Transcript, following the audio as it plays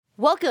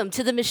Welcome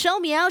to the Michelle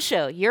Meow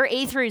Show, your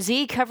A through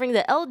Z covering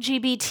the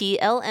LGBT,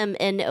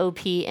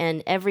 LMNOP,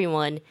 and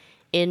everyone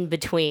in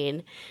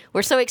between.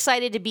 We're so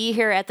excited to be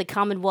here at the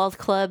Commonwealth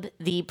Club.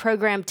 The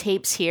program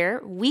tapes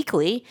here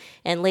weekly,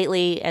 and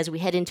lately, as we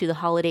head into the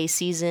holiday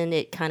season,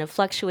 it kind of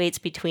fluctuates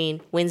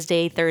between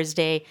Wednesday,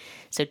 Thursday.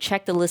 So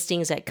check the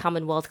listings at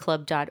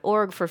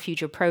commonwealthclub.org for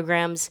future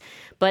programs.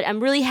 But I'm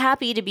really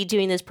happy to be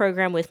doing this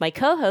program with my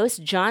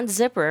co-host, John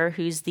Zipper,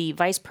 who's the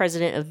Vice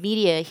President of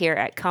Media here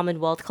at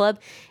Commonwealth Club.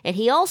 And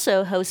he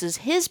also hosts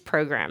his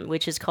program,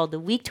 which is called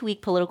the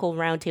Week-to-Week Political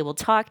Roundtable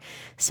Talk.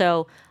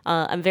 So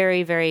I'm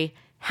very, very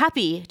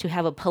happy to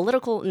have a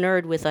political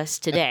nerd with us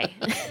today.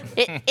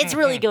 It's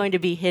really going to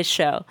be his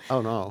show.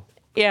 Oh, no.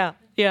 Yeah.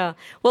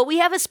 Well, we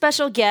have a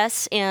special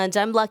guest, and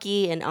I'm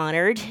lucky and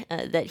honored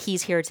that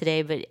he's here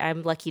today, but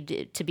I'm lucky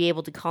to be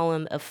able to call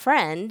him a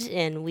friend,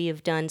 and we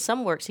have done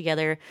some work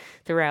together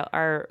throughout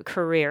our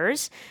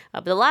careers.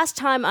 But the last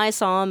time I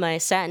saw him, I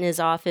sat in his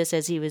office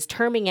as he was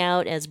terming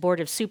out as Board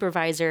of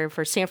Supervisor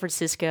for San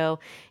Francisco,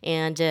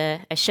 and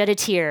I shed a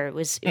tear. It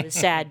was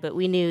sad, but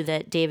we knew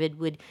that David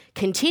would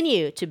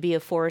continue to be a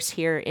force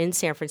here in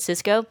San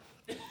Francisco.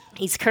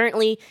 He's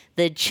currently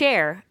the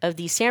chair of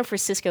the San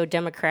Francisco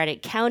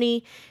Democratic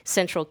County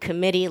Central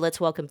Committee. Let's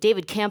welcome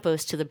David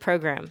Campos to the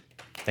program.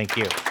 Thank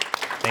you.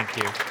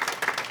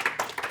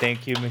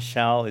 Thank you,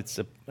 Michelle. It's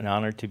an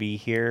honor to be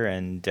here,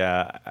 and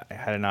I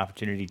had an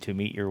opportunity to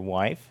meet your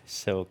wife,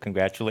 so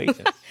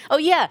congratulations. Oh,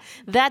 yeah,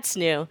 that's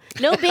new.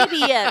 No baby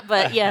yet,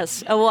 but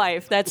yes, a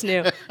wife. That's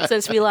new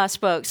since we last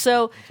spoke.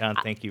 So, John,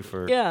 thank you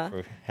for Yeah.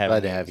 having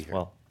Glad to me have as you here.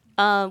 well.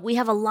 we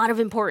have a lot of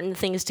important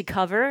things to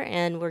cover,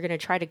 and we're going to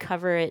try to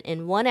cover it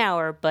in 1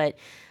 hour, but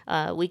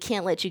we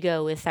can't let you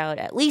go without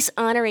at least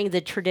honoring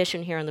the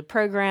tradition here on the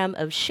program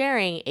of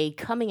sharing a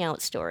coming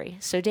out story.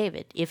 So,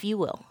 David, if you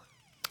will.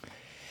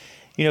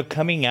 You know,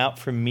 coming out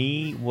for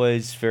me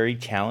was very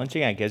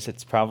challenging. I guess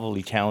it's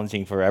probably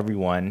challenging for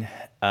everyone.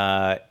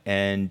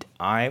 And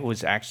I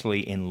was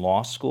actually in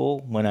law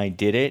school when I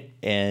did it,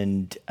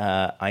 and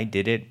I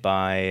did it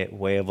by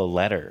way of a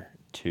letter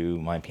to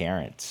my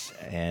parents.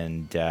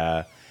 And,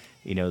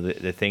 you know,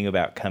 the thing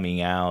about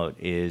coming out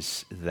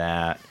is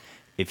that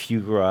if you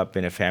grew up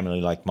in a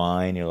family like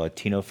mine, a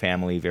Latino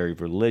family, very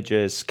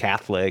religious,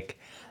 Catholic,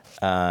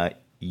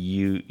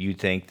 you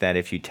think that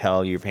if you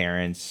tell your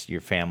parents, your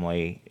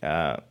family,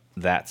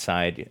 that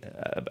side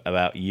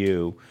about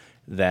you,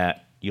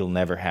 that you'll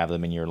never have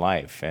them in your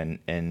life.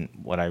 And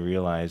what I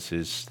realize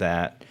is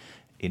that,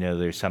 you know,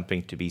 there's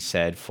something to be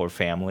said for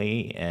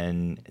family,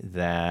 and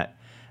that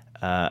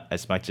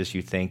as much as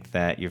you think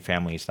that your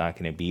family is not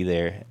going to be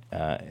there,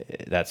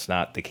 that's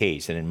not the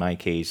case. And in my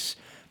case,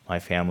 my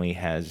family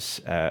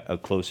has a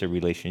closer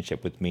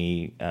relationship with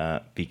me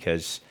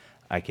because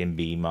I can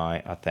be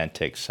my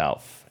authentic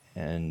self.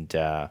 And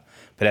but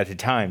at the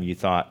time, you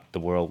thought the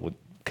world would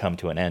come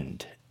to an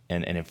end.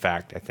 And in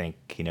fact, I think,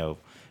 you know,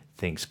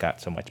 things got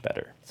so much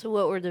better. So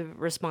what were the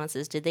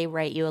responses? Did they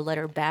write you a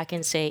letter back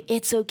and say,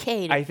 it's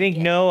okay? I think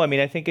no. I mean,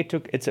 I think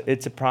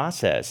it's a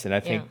process. And I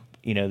think,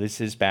 you know,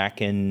 this is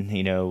back in,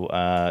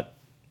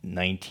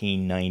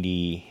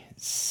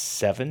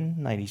 1997,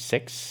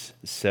 96.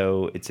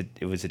 So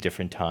it was a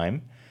different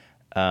time.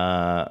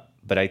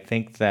 But I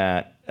think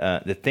that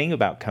the thing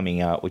about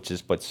coming out, which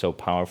is what's so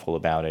powerful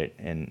about it,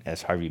 and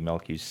as Harvey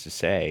Milk used to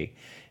say,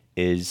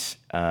 is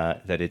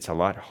that it's a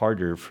lot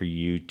harder for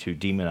you to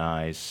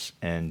demonize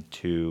and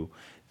to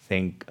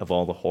think of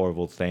all the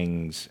horrible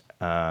things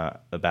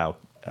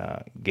about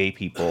gay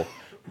people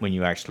when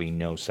you actually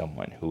know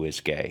someone who is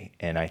gay.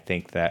 And I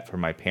think that for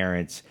my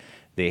parents,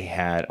 they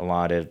had a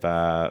lot of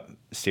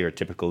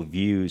stereotypical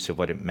views of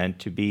what it meant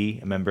to be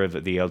a member of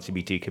the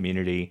LGBT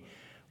community,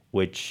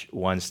 which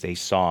once they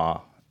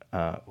saw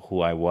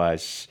who I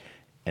was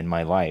in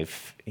my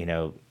life, you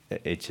know,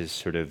 it just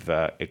sort of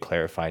it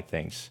clarified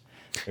things.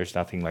 There's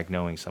nothing like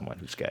knowing someone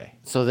who's gay.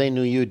 So they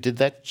knew you. Did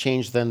that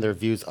change then their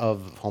views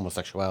of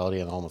homosexuality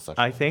and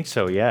homosexuality? I think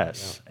so,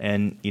 yes. Yeah.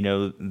 And, you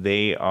know,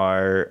 they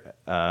are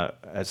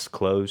as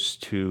close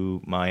to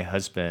my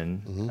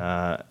husband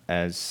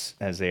as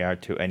they are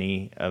to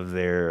any of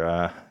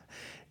their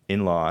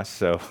in-laws.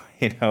 So,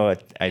 you know,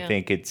 I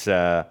think it's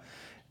an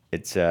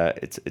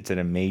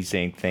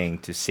amazing thing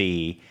to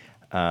see.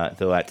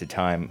 Though at the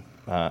time,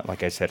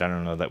 like I said, I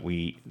don't know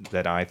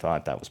that I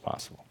thought that was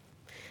possible.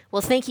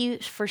 Well, thank you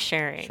for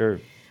sharing. Sure.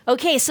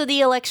 Okay, so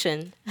the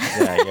election.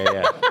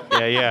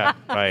 Yeah,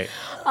 right.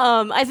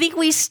 I think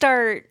we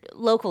start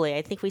locally.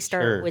 I think we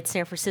start Sure. with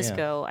San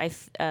Francisco. Yeah.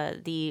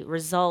 The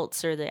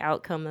results or the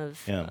outcome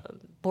of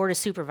Board of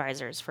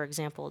Supervisors, for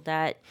example,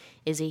 that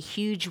is a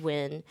huge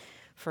win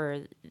for,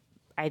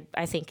 I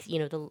think, you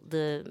know,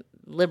 the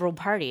Liberal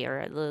Party,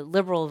 or the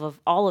liberal of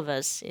all of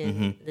us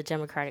in the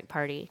Democratic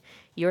Party.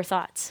 Your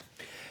thoughts?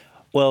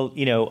 Well,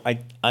 you know,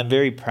 I'm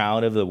very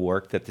proud of the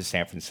work that the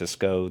San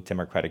Francisco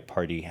Democratic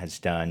Party has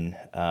done.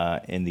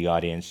 In the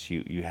audience,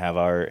 you have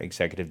our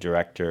executive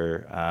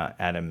director,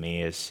 Adam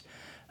Mayes,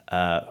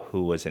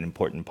 who was an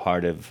important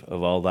part of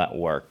all that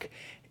work.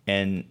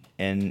 And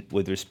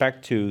with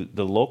respect to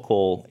the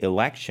local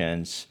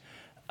elections,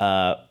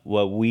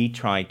 what we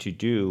tried to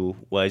do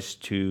was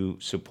to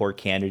support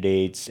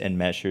candidates and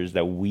measures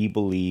that we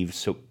believe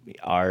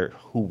are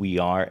who we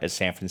are as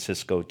San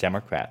Francisco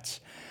Democrats.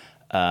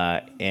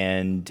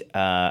 And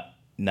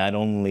not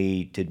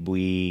only did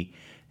we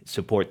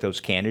support those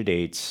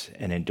candidates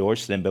and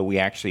endorse them, but we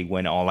actually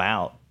went all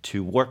out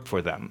to work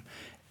for them.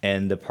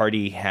 And the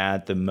party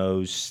had the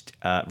most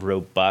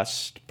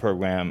robust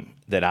program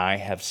that I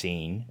have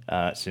seen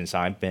since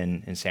I've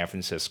been in San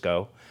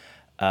Francisco.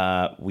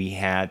 We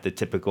had the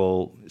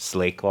typical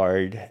slate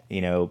card,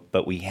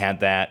 but we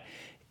had that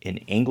in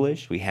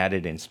English, we had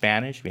it in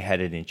Spanish, we had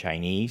it in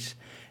Chinese.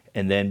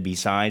 And then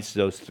besides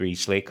those 3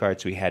 slate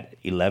cards, we had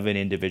 11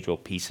 individual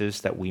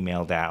pieces that we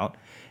mailed out.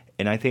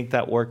 And I think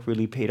that work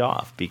really paid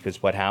off,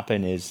 because what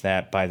happened is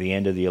that by the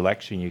end of the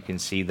election, you can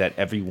see that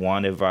every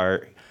one of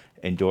our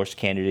endorsed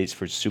candidates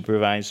for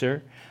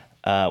supervisor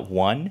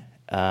won.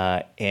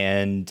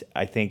 And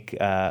I think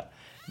that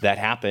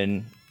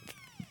happened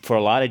for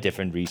a lot of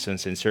different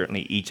reasons, and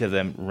certainly each of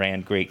them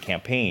ran great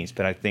campaigns.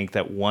 But I think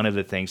that one of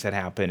the things that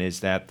happened is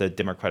that the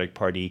Democratic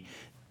Party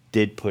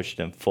did push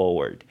them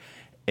forward.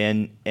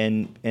 And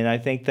I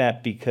think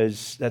that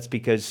because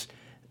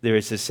there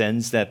is a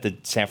sense that the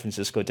San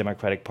Francisco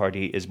Democratic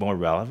Party is more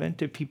relevant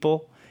to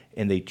people,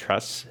 and they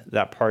trust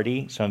that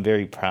party. So I'm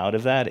very proud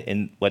of that.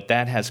 And what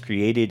that has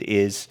created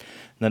is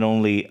not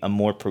only a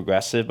more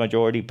progressive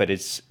majority, but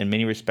it's in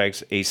many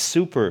respects a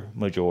super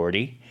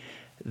majority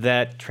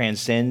that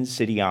transcends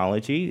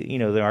ideology.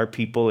 There are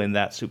people in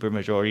that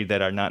supermajority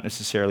that are not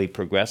necessarily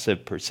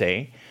progressive per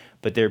se,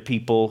 but they're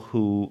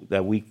people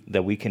that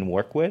we can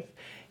work with,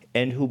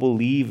 and who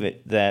believe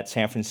that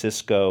San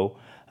Francisco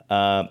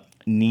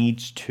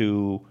needs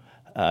to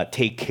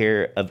take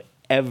care of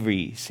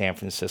every San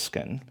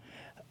Franciscan.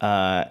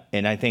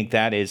 And I think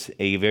that is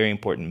a very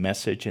important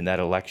message in that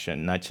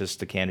election, not just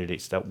the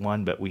candidates that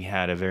won, but we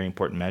had a very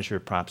important measure,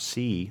 Prop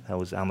C, that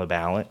was on the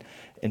ballot.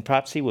 And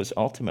Prop C was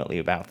ultimately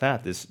about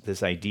that,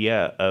 this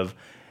idea of,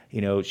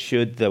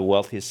 should the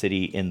wealthiest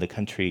city in the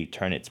country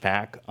turn its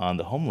back on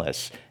the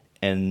homeless?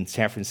 And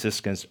San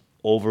Franciscans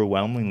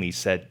overwhelmingly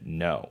said,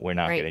 no, we're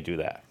not going to do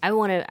that. I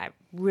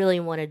really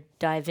want to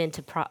dive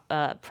into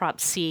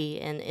Prop C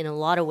in a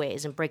lot of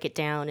ways and break it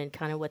down and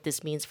kind of what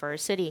this means for our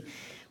city.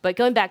 But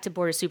going back to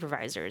Board of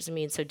Supervisors,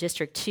 so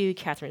District 2,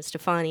 Catherine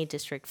Stefani,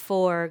 District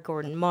 4,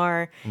 Gordon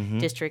Marr,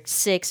 District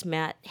 6,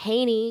 Matt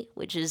Haney,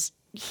 which is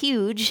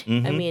huge.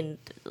 It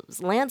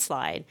was a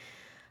landslide.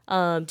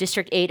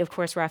 District 8, of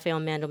course, Raphael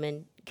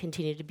Mandelman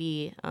continued to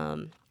be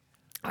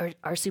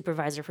our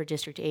supervisor for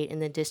District 8,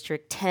 and then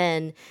District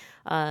 10,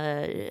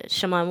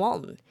 Shaman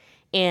Walton.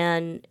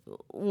 And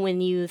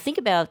when you think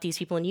about these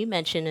people, and you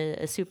mention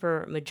a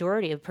super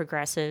majority of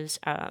progressives,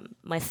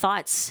 my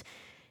thoughts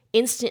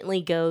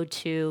instantly go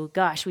to,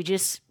 gosh, we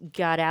just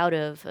got out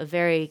of a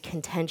very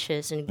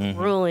contentious and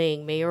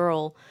grueling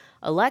mayoral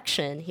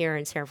election here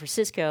in San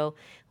Francisco.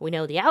 We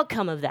know the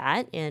outcome of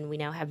that, and we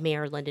now have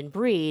Mayor London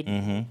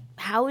Breed.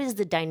 How is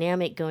the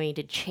dynamic going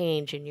to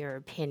change, in your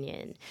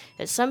opinion?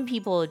 As some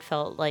people had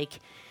felt like,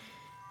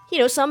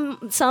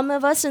 some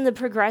of us in the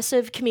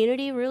progressive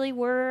community really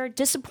were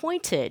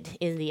disappointed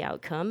in the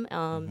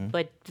outcome.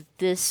 But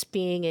this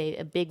being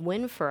a big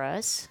win for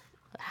us,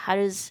 how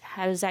is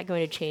that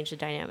going to change the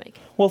dynamic?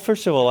 Well,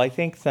 first of all, I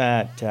think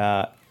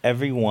that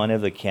every one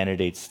of the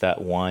candidates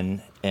that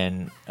won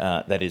and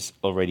that is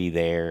already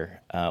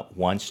there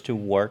wants to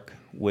work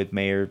with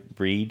Mayor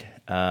Breed.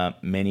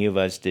 Many of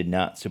us did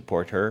not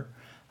support her,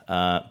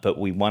 but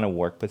we want to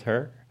work with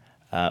her.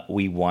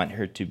 We want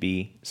her to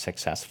be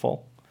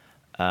successful.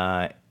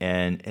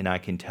 And I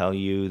can tell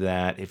you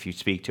that if you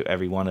speak to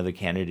every one of the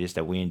candidates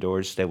that we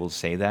endorse, they will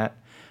say that.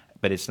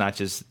 But it's not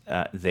just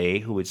they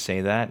who would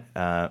say that.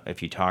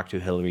 If you talk to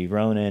Hillary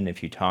Ronen,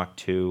 if you talk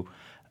to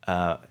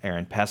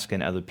Aaron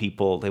Peskin, other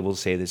people, they will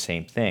say the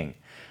same thing.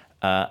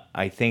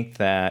 I think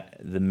that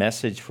the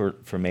message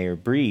for Mayor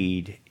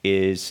Breed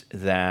is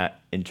that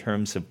in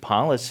terms of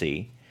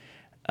policy,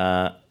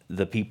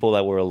 the people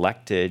that were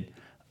elected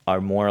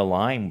are more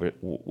aligned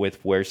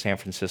with where San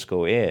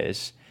Francisco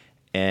is.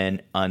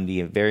 And on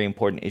the very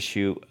important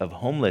issue of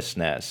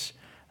homelessness,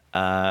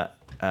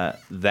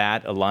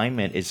 that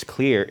alignment is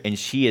clear, and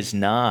she is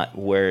not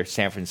where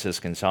San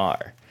Franciscans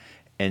are.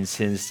 And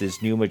since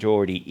this new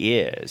majority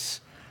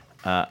is,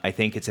 I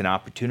think it's an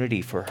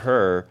opportunity for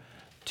her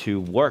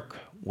to work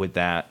with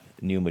that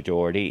new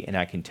majority. And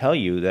I can tell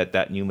you that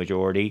that new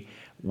majority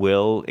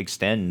will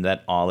extend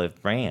that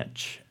olive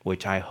branch,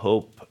 which I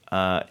hope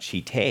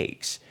she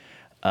takes.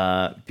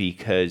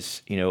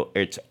 Because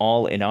it's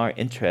all in our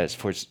interest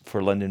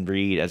for London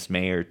Breed as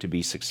mayor to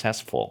be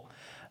successful.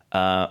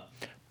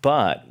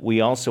 But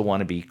we also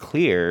want to be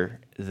clear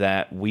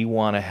that we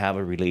want to have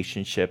a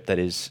relationship that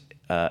is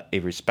a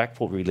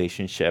respectful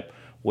relationship,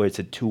 where it's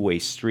a two-way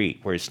street,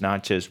 where it's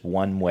not just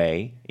one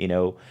way.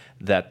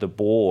 That the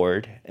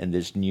board and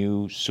this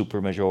new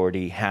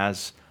supermajority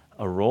has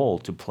a role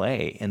to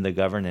play in the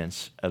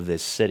governance of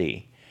this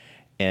city.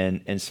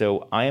 And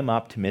so I am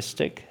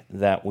optimistic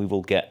that we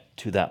will get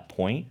to that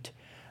point.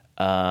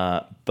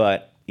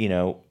 But,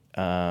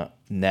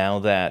 Now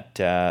that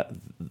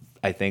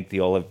I think the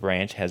olive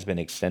branch has been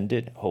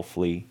extended,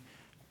 hopefully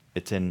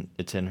it's in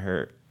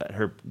her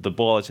the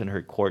ball is in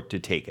her court to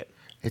take it.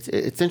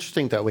 It's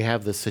interesting that we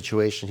have this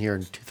situation here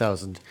in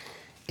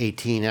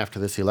 2018 after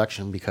this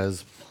election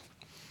because,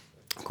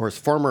 of course,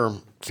 former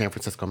San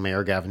Francisco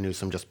Mayor Gavin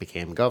Newsom just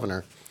became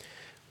governor.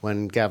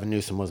 When Gavin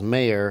Newsom was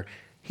mayor,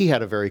 he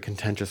had a very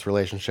contentious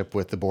relationship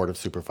with the Board of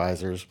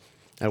Supervisors.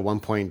 At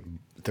one point,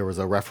 there was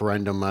a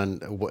referendum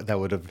that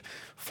would have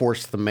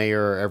forced the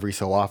mayor every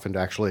so often to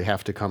actually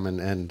have to come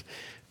and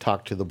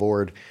talk to the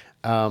board.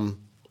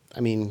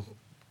 Knowing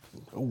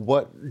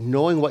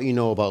what you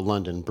know about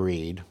London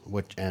Breed,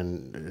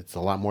 and it's a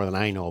lot more than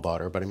I know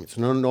about her, but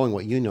so knowing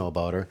what you know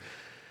about her,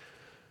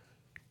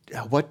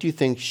 what do you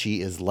think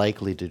she is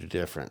likely to do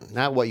different?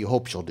 Not what you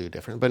hope she'll do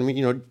different, but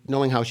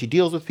knowing how she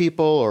deals with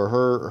people or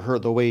her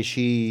the way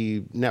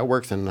she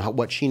networks and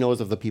what she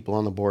knows of the people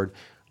on the board,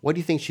 what do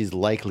you think she's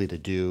likely to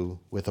do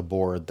with a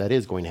board that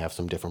is going to have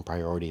some different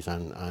priorities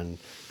on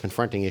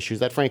confronting issues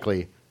that,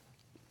 frankly,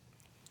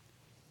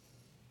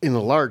 in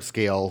the large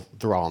scale,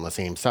 they're all on the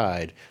same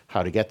side.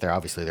 How to get there,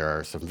 obviously, there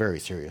are some very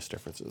serious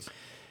differences.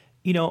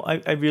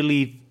 I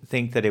really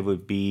think that it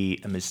would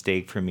be a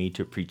mistake for me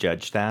to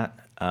prejudge that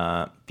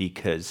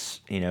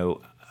because,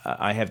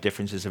 I have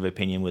differences of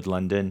opinion with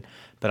London,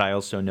 but I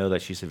also know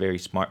that she's a very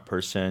smart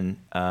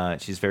person.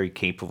 She's very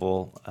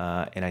capable,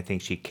 and I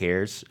think she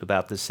cares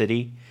about the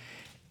city.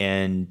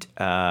 And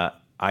I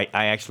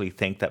actually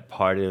think that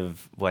part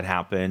of what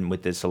happened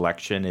with this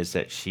election is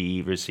that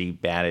she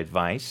received bad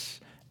advice,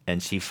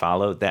 and she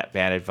followed that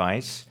bad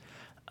advice.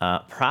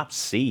 Prop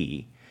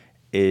C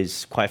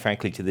is, quite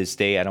frankly, to this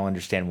day, I don't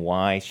understand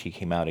why she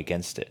came out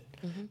against it.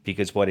 Mm-hmm.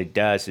 Because what it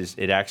does is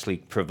it actually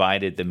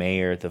provided the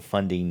mayor the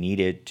funding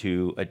needed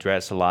to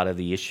address a lot of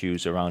the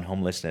issues around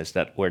homelessness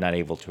that we're not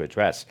able to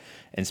address,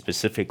 and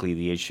specifically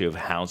the issue of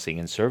housing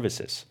and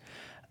services.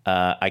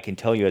 I can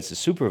tell you as a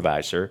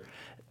supervisor,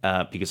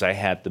 because I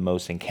had the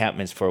most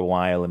encampments for a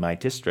while in my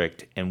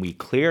district, and we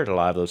cleared a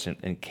lot of those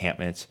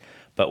encampments.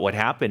 But what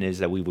happened is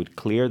that we would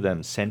clear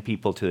them, send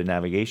people to the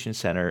navigation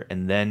center,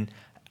 and then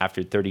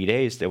after 30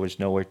 days, there was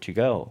nowhere to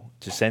go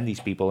to send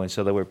these people, and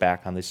so they were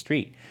back on the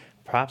street.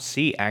 Prop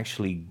C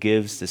actually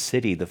gives the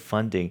city the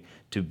funding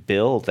to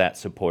build that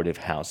supportive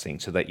housing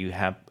so that you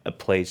have a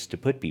place to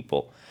put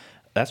people.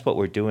 That's what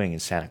we're doing in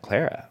Santa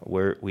Clara,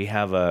 where we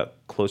have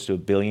close to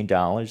 $1 billion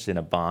in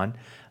a bond,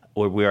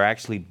 where we're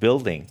actually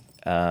building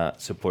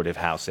supportive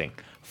housing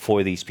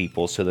for these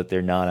people so that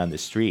they're not on the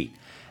street.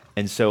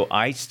 And so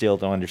I still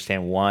don't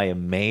understand why a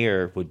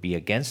mayor would be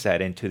against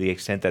that. And to the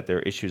extent that there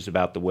are issues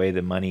about the way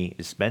the money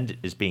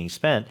is being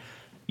spent,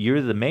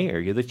 you're the mayor,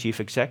 you're the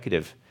chief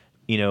executive.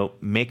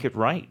 Make it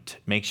right.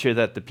 Make sure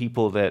that the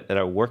people that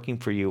are working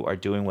for you are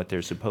doing what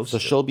they're supposed to.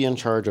 So she'll be in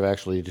charge of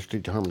actually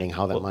determining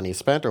how that money is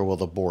spent, or will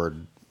the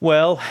board?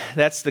 Well,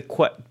 that's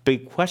the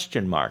big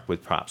question mark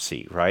with Prop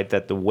C, right?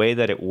 That the way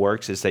that it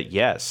works is that,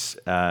 yes,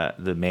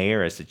 the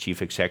mayor as the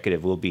chief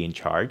executive will be in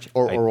charge.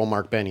 Or will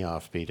Mark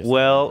Benioff be?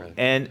 Well,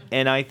 and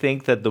I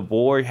think that the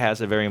board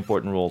has a very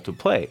important role to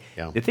play.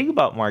 Yeah. The thing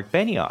about Mark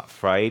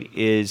Benioff, right,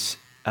 is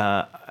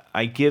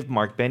I give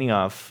Mark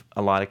Benioff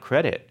a lot of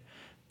credit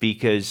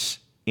because,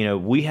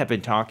 we have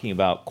been talking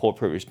about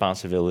corporate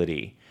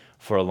responsibility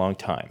for a long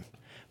time.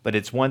 But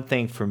it's one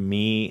thing for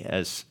me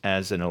as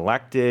an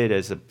elected,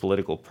 as a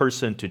political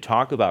person, to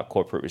talk about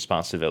corporate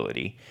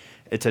responsibility.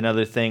 It's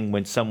another thing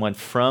when someone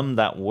from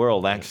that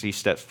world actually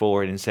steps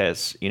forward and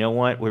says, you know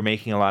what, we're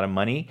making a lot of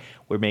money.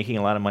 We're making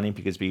a lot of money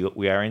because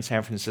we are in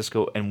San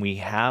Francisco and we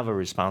have a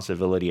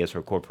responsibility as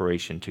a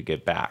corporation to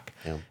give back.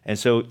 Yeah. And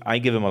so I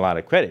give him a lot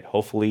of credit.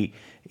 Hopefully,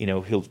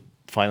 he'll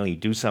finally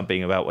do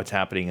something about what's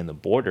happening in the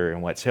border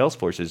and what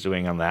Salesforce is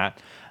doing on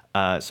that.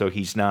 So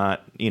he's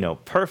not,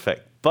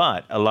 perfect.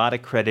 But a lot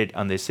of credit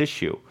on this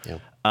issue. Yeah.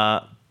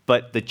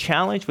 But the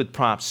challenge with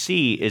Prop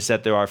C is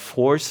that there are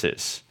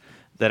forces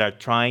that are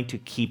trying to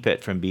keep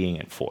it from being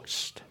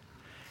enforced.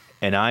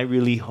 And I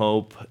really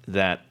hope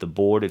that the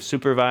Board of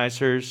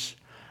Supervisors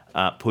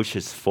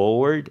pushes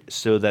forward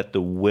so that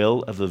the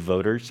will of the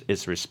voters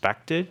is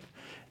respected.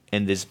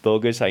 And this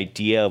bogus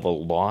idea of a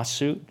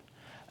lawsuit,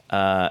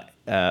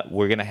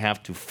 we're going to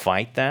have to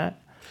fight that.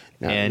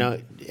 And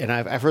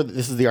I've heard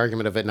this is the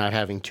argument of it not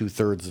having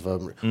 2/3 of them.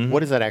 Mm-hmm. What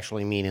does that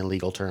actually mean in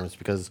legal terms?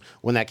 Because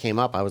when that came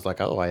up, I was like,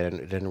 I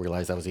didn't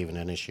realize that was even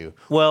an issue.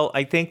 Well,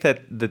 I think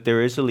that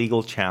there is a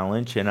legal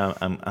challenge, and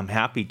I'm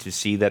happy to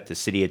see that the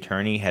city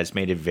attorney has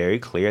made it very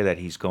clear that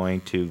he's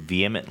going to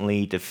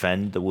vehemently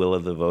defend the will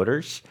of the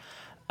voters.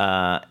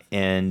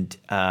 And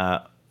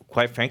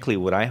quite frankly,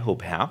 what I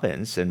hope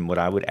happens, and what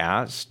I would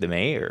ask the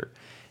mayor,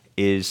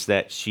 is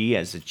that she,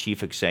 as the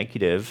chief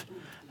executive,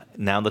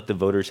 now that the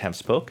voters have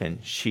spoken,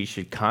 she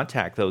should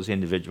contact those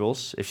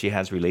individuals if she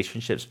has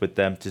relationships with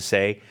them to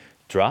say,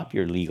 drop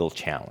your legal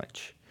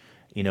challenge.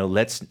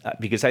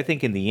 Because I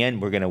think in the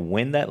end we're going to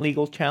win that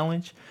legal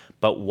challenge,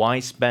 but why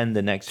spend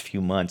the next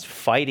few months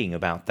fighting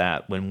about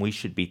that when we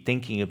should be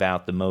thinking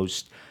about the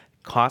most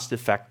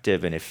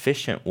cost-effective and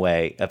efficient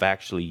way of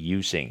actually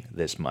using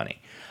this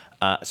money?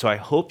 So I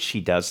hope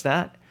she does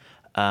that.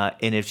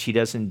 And if she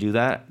doesn't do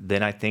that,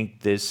 then I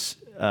think this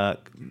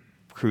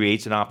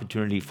creates an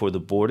opportunity for the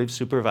Board of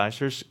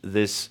Supervisors,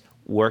 this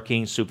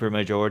working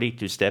supermajority,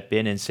 to step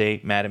in and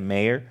say, Madam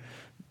Mayor,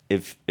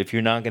 if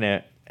you're not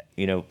going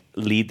to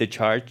lead the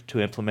charge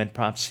to implement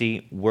Prop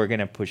C, we're going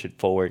to push it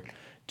forward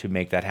to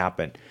make that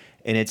happen.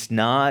 And it's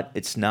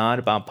not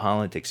about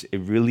politics. It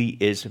really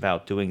is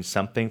about doing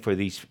something for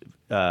these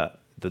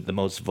the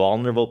most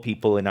vulnerable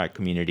people in our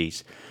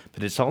communities.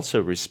 But it's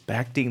also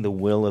respecting the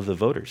will of the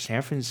voters.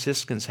 San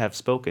Franciscans have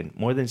spoken.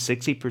 More than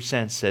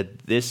 60% said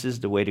this is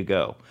the way to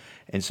go.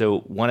 And so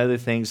one of the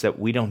things that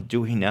we don't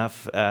do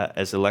enough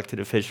as elected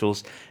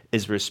officials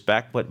is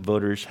respect what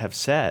voters have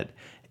said.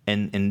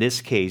 And in this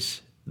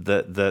case,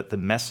 the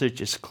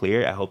message is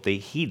clear. I hope they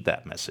heed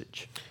that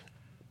message.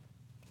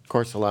 Of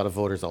course, a lot of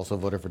voters also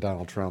voted for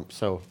Donald Trump.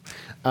 So,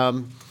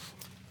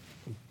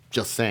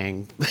 just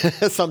saying,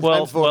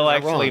 sometimes voters are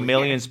actually, wrong.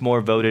 millions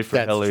more voted for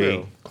That's Hillary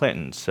true.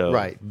 Clinton. So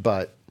Right,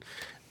 but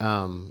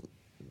I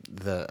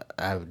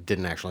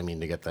didn't actually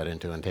mean to get that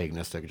into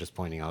antagonistic. Just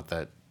pointing out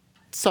that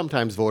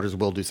sometimes voters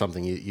will do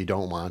something you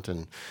don't want,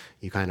 and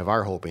you kind of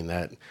are hoping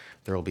that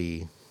there will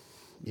be,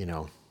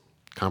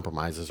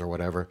 compromises or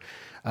whatever.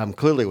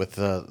 Clearly, with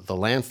the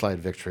landslide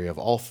victory of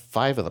all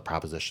 5 of the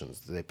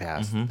propositions that they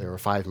passed, there were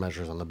 5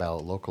 measures on the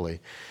ballot locally.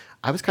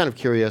 I was kind of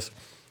curious.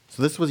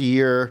 So this was a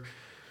year,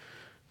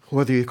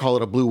 whether you call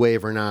it a blue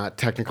wave or not,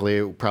 technically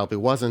it probably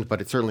wasn't,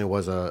 but it certainly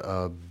was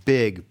a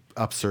big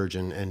upsurge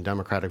in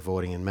Democratic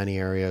voting in many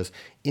areas.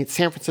 In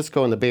San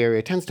Francisco and the Bay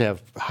Area tends to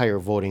have higher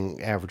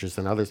voting averages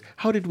than others.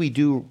 How did we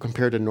do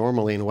compared to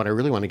normally? And what I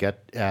really want to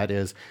get at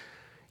is,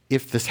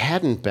 if this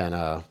hadn't been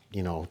a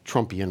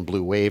Trumpian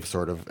blue wave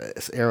sort of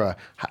era,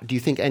 do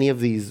you think any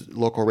of these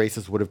local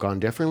races would have gone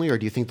differently, or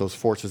do you think those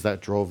forces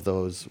that drove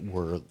those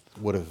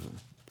would have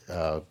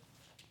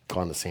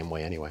gone the same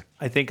way anyway?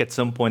 I think at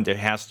some point there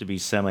has to be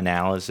some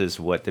analysis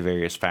of what the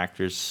various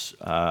factors,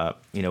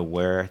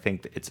 where I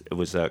think it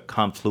was a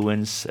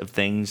confluence of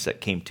things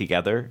that came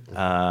together.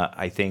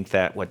 I think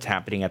that what's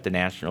happening at the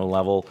national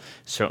level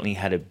certainly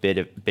had a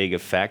big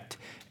effect.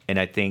 And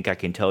I think I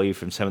can tell you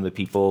from some of the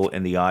people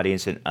in the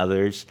audience and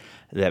others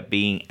that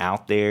being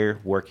out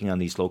there working on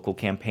these local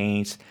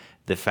campaigns,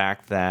 the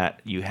fact that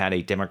you had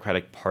a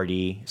Democratic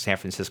Party, San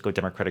Francisco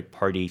Democratic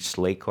Party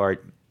slate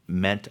card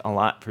meant a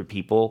lot for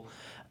people,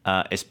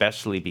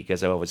 especially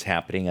because of what was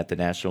happening at the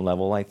national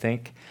level, I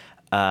think.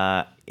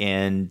 But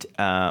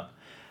I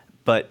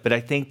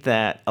think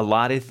that a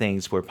lot of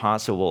things were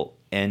possible.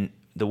 And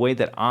the way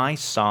that I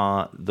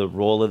saw the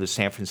role of the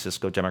San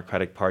Francisco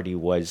Democratic Party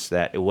was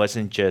that it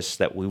wasn't just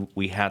that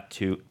we had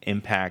to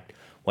impact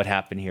what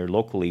happened here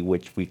locally,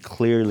 which we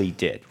clearly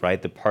did,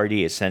 right? The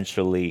party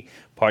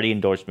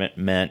endorsement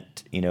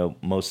meant,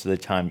 most of the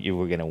time you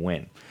were going to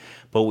win.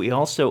 But we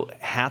also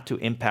had to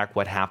impact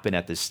what happened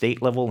at the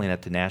state level and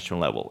at the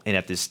national level. And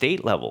at the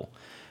state level,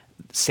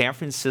 San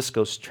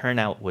Francisco's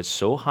turnout was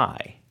so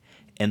high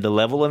and the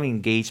level of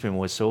engagement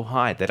was so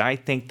high that I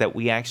think that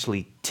we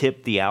actually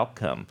tipped the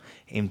outcome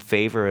in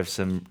favor of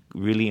some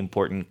really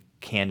important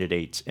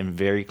candidates in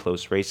very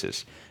close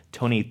races.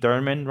 Tony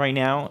Thurmond right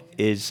now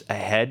is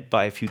ahead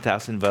by a few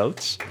thousand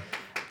votes.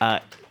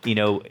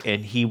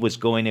 And he was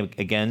going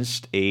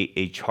against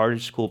a charter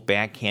school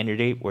bad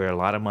candidate where a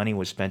lot of money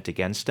was spent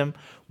against him.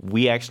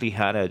 We actually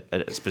had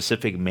a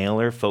specific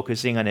mailer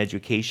focusing on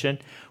education,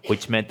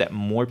 which meant that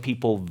more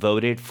people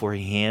voted for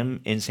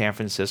him in San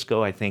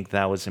Francisco. I think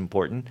that was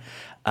important.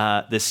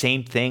 The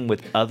same thing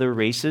with other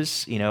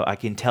races. I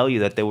can tell you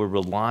that they were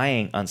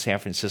relying on San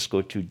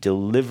Francisco to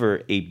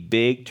deliver a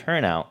big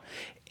turnout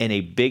and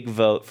a big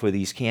vote for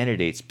these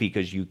candidates,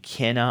 because you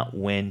cannot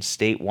win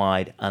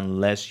statewide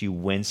unless you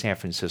win San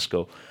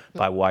Francisco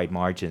by wide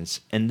margins.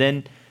 And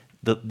then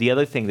the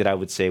other thing that I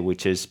would say,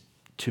 which is,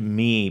 to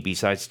me,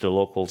 besides the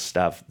local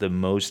stuff, the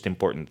most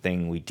important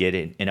thing we did,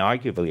 and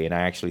arguably, and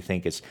I actually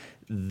think it's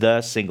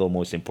the single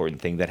most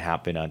important thing that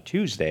happened on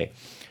Tuesday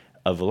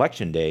of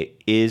Election Day,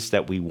 is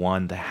that we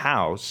won the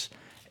House.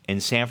 In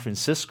San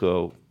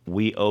Francisco,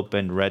 we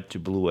opened Red to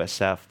Blue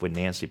SF with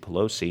Nancy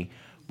Pelosi,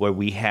 where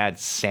we had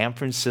San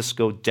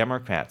Francisco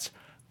Democrats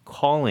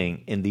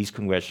calling in these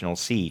congressional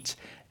seats.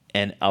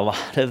 And a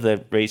lot of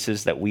the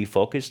races that we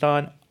focused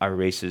on are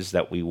races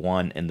that we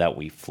won and that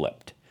we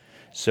flipped.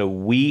 So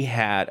we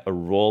had a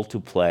role to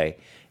play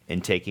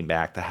in taking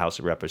back the House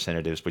of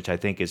Representatives, which I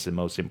think is the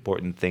most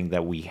important thing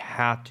that we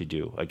had to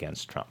do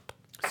against Trump.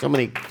 So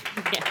many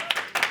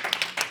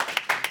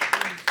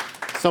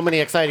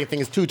exciting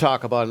things to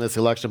talk about in this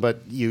election, but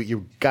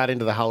you got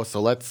into the House,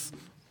 so let's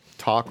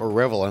talk or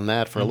revel in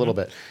that for a little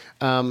bit.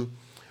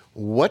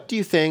 What do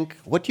you think?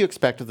 What do you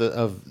expect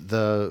of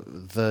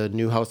the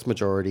new House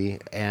majority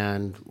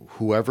and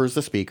whoever's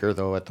the Speaker?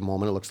 Though at the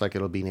moment it looks like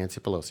it'll be Nancy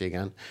Pelosi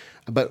again.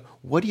 But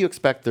what do you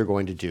expect they're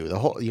going to do?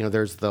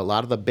 There's a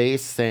lot of the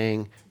base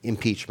saying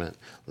impeachment.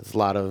 There's a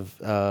lot of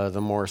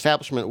the more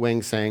establishment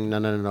wing saying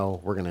no,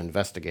 we're going to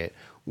investigate.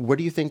 What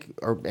do you think,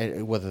 or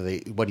what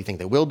do you think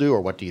they will do, or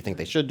what do you think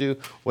they should do?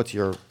 What's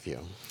your view?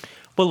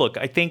 Well, look,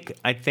 I think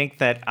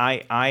that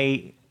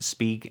I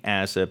speak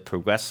as a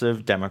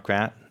progressive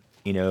Democrat.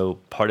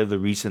 Part of the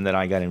reason that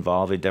I got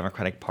involved in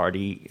Democratic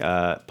Party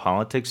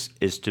politics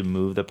is to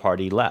move the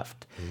party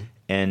left. Mm-hmm.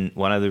 And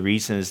one of the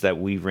reasons that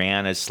we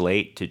ran a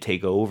slate to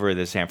take over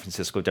the San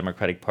Francisco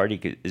Democratic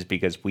Party is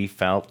because we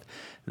felt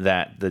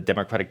that the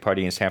Democratic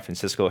Party in San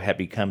Francisco had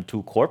become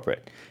too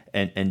corporate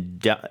and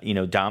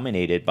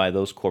dominated by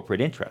those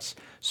corporate interests.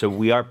 So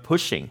we are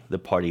pushing the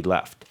party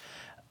left.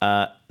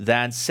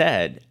 That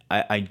said,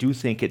 I do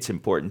think it's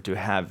important to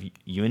have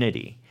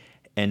unity.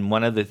 And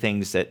one of the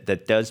things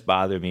that does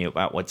bother me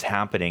about what's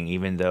happening,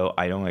 even though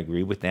I don't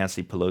agree with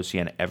Nancy Pelosi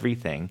on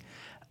everything,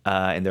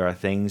 and there are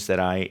things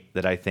that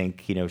I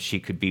think she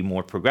could be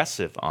more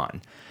progressive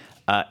on,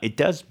 it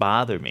does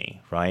bother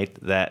me, right,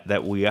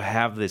 that we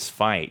have this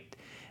fight,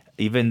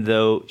 even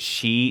though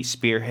she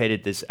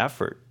spearheaded this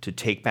effort to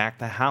take back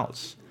the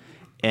House.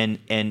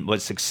 And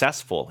was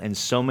successful in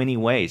so many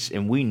ways.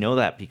 And we know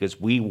that because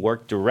we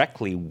worked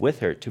directly with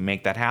her to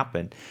make that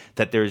happen,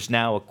 that there is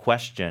now a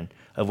question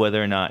of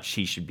whether or not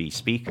she should be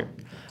Speaker.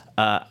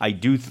 I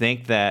do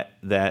think that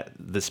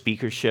the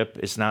speakership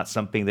is not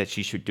something that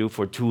she should do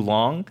for too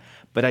long,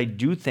 but I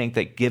do think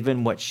that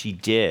given what she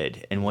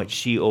did and what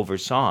she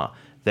oversaw,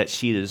 that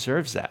she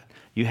deserves that.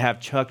 You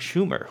have Chuck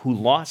Schumer, who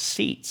lost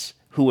seats,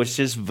 who was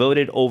just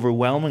voted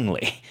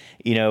overwhelmingly,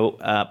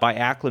 by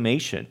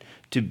acclamation,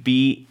 to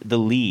be the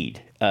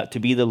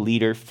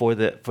leader for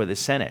the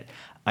Senate.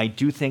 I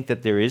do think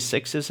that there is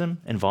sexism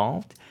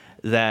involved,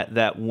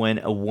 that when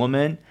a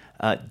woman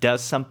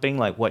does something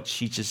like what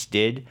she just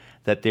did,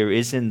 that there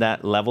isn't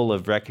that level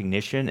of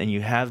recognition, and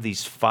you have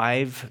these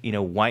 5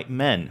 white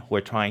men who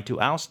are trying to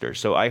oust her.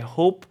 So I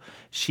hope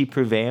she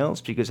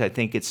prevails, because I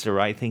think it's the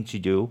right thing to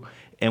do.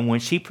 And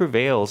when she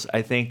prevails,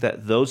 I think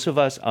that those of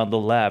us on the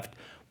left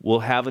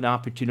will have an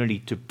opportunity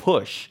to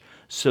push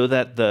so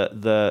that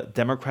the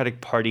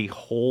Democratic Party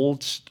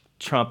holds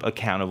Trump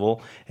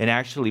accountable and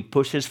actually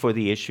pushes for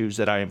the issues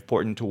that are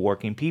important to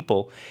working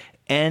people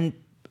and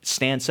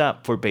stands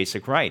up for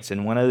basic rights.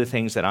 And one of the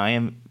things that I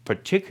am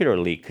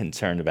particularly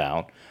concerned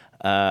about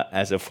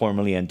as a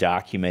formerly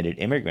undocumented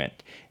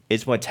immigrant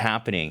is what's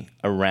happening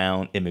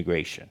around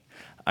immigration.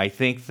 I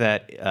think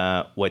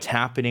that what's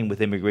happening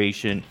with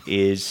immigration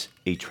is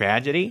a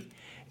tragedy,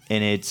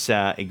 and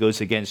it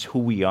goes against who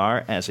we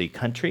are as a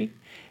country.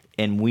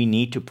 And we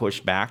need to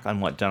push back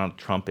on what Donald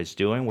Trump is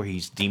doing, where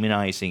he's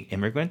demonizing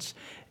immigrants.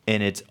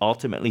 And it's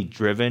ultimately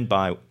driven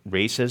by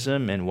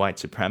racism and white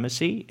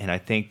supremacy. And I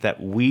think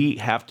that we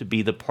have to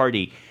be the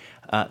party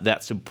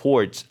that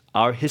supports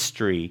our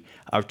history,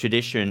 our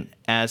tradition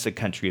as a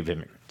country of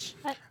immigrants.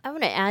 I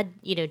want to add,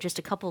 just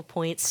a couple of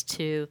points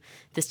to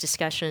this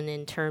discussion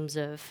in terms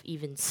of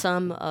even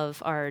some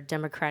of our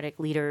Democratic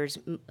leaders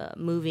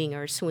moving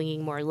or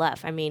swinging more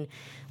left. I mean,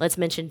 let's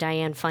mention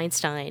Dianne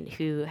Feinstein,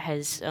 who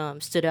has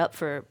stood up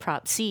for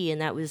Prop C,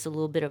 and that was a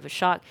little bit of a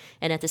shock.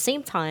 And at the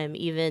same time,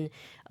 even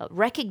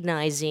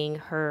recognizing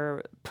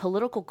her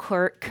political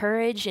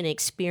courage and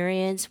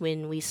experience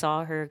when we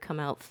saw her come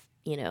out,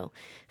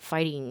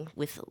 fighting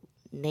with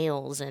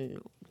nails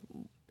and,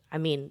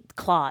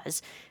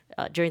 claws.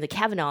 During the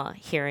Kavanaugh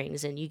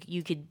hearings, and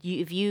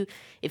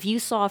if you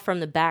saw from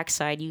the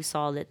backside, you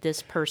saw that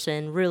this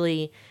person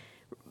really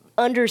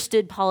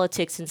understood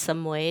politics in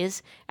some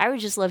ways. I would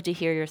just love to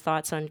hear your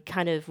thoughts on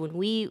kind of when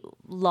we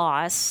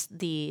lost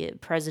the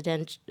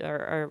president,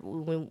 or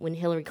when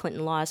Hillary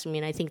Clinton lost.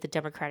 I think the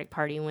Democratic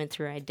Party went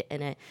through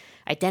an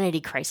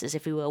identity crisis,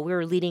 if you will. We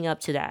were leading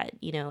up to that,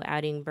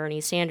 adding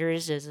Bernie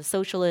Sanders as a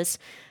socialist,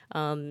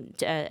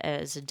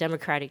 as a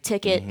Democratic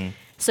ticket. Mm-hmm.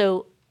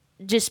 So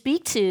just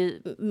speak to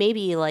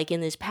maybe like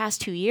in this past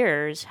 2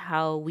 years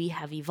how we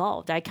have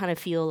evolved. I kind of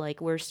feel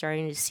like we're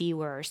starting to see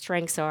where our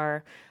strengths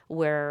are,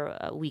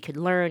 where we could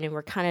learn, and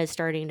we're kind of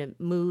starting to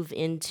move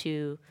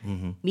into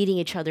meeting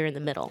each other in the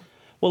middle.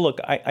 Well, look,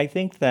 I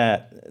think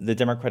that the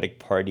Democratic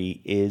Party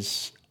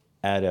is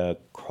at a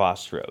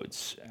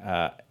crossroads.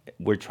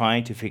 We're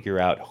trying to figure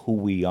out who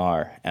we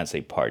are as a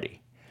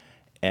party.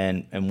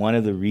 And one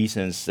of the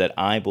reasons that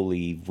I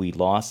believe we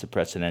lost the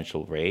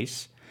presidential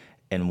race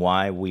and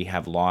why we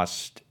have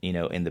lost,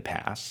 in the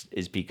past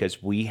is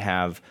because we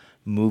have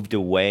moved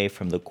away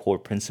from the core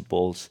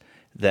principles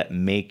that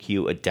make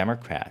you a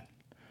Democrat.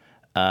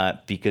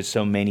 Because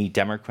so many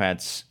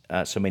Democrats,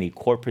 so many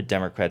corporate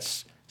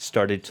Democrats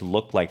started to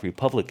look like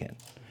Republican.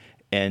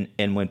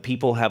 And when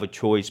people have a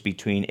choice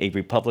between a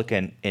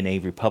Republican and a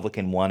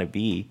Republican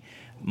wannabe,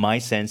 my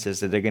sense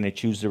is that they're going to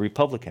choose the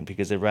Republican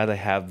because they'd rather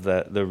have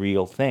the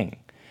real thing.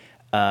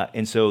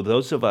 And so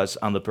those of us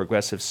on the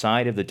progressive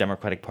side of the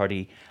Democratic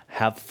Party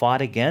have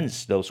fought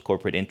against those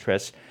corporate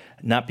interests,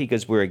 not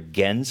because we're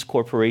against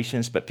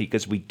corporations, but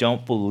because we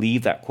don't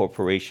believe that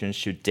corporations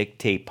should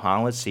dictate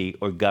policy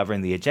or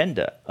govern the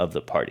agenda of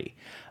the party.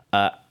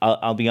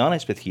 I'll be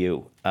honest with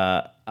you.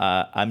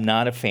 I'm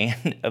not a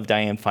fan of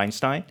Dianne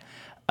Feinstein,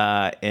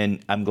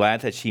 and I'm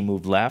glad that she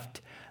moved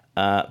left.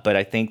 But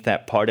I think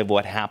that part of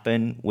what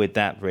happened with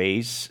that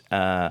race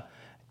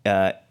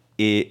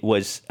it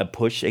was a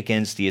push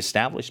against the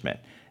establishment.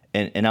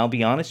 And I'll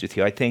be honest with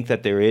you, I think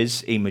that there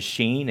is a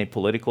machine, a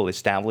political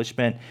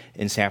establishment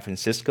in San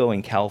Francisco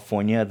and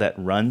California that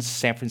runs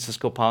San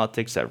Francisco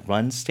politics, that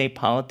runs state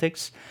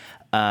politics.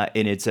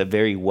 And it's a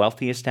very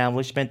wealthy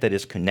establishment that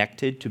is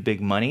connected to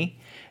big money.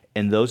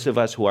 And those of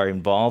us who are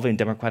involved in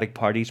Democratic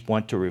parties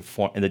want to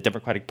reform, in the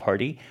Democratic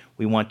Party,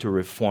 we want to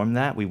reform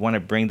that. We want to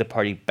bring the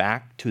party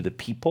back to the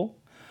people.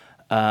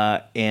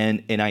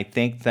 And I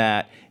think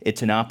that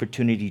it's an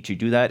opportunity to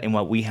do that. And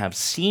what we have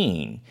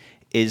seen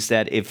is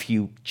that if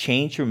you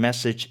change your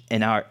message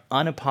and are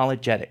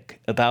unapologetic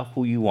about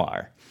who you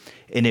are,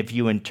 and if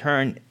you in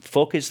turn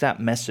focus that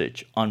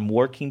message on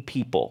working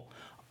people,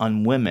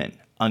 on women,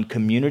 on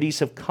communities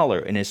of color,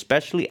 and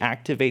especially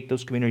activate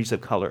those communities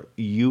of color,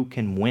 you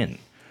can win,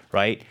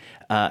 right?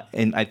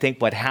 And I think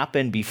what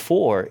happened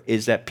before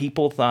is that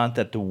people thought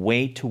that the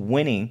way to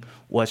winning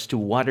was to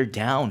water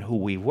down who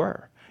we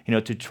were,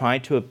 to try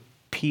to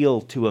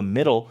appeal to a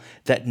middle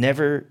that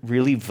never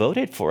really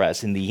voted for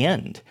us in the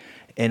end.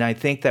 And I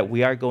think that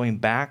we are going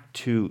back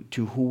to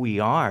who we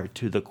are,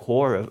 to the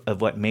core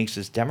of what makes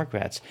us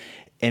Democrats.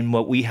 And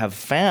what we have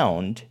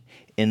found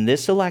in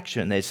this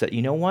election is that,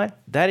 you know what?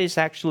 That is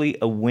actually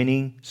a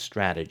winning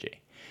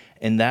strategy.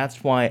 And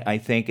that's why I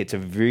think it's a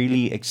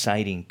really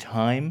exciting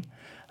time.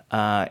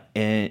 And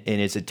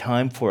it's a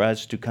time for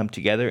us to come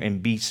together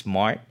and be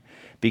smart.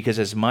 Because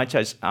as much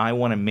as I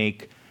want to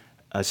make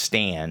a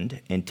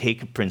stand and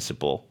take a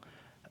principle,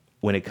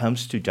 when it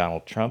comes to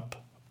Donald Trump,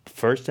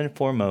 first and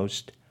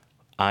foremost,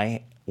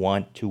 I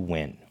want to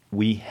win.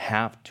 We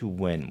have to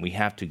win. We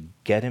have to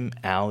get him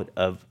out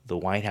of the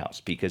White House,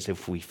 because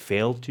if we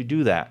fail to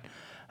do that,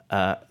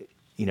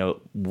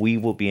 we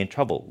will be in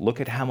trouble.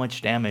 Look at how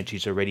much damage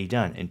he's already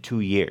done in 2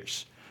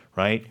 years,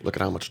 right? Look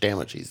at how much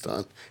damage he's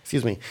done.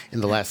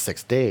 In the last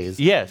 6 days.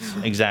 Yes,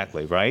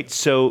 exactly, right?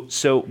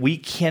 So we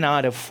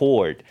cannot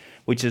afford,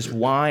 which is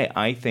why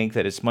I think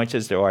that as much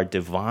as there are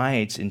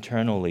divides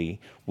internally,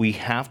 we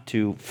have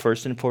to,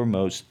 first and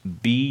foremost,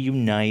 be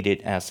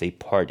united as a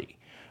party.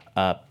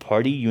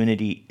 Party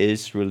unity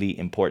is really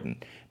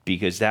important,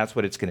 because that's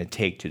what it's going to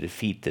take to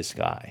defeat this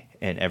guy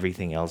and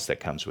everything else that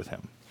comes with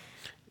him.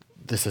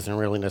 This isn't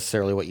really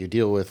necessarily what you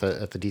deal with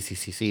at the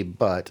DCCC,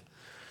 but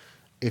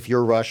if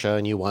you're Russia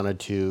and you wanted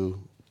to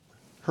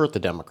hurt the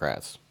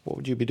Democrats, what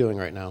would you be doing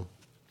right now?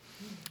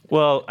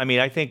 Well, I mean,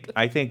 I think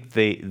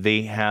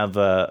they have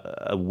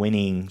a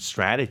winning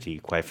strategy,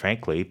 quite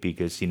frankly,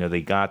 because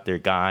they got their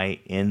guy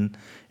in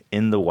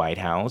the White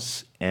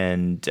House,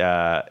 and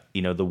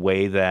the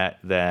way that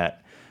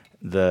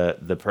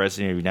the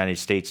president of the United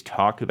States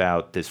talked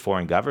about this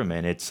foreign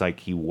government, it's like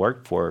he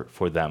worked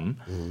for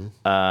them,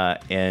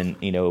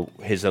 and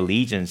his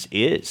allegiance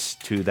is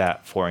to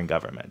that foreign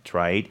government,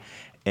 right?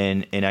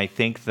 And I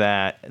think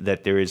that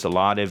there is a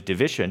lot of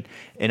division,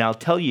 and I'll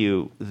tell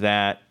you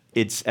that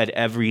it's at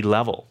every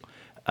level.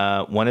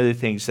 One of the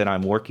things that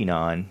I'm working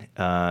on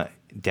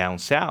down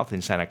south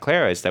in Santa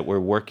Clara is that we're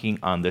working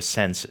on the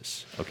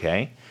census,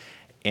 okay?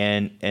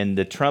 And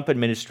the Trump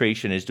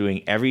administration is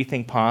doing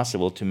everything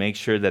possible to make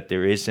sure that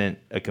there isn't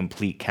a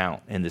complete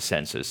count in the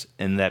census,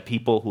 and that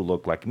people who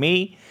look like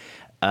me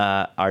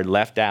are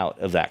left out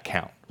of that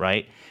count,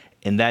 right?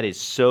 And that is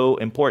so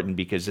important,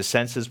 because the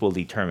census will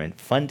determine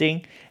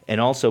funding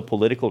and also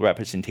political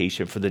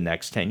representation for the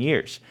next 10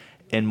 years.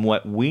 And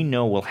what we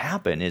know will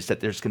happen is that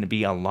there's going to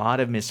be a lot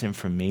of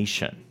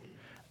misinformation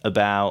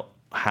about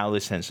how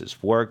the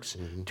census works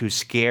to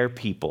scare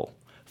people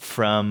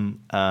from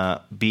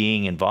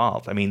being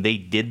involved. I mean, they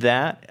did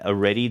that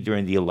already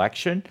during the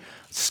election.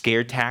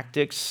 Scare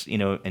tactics,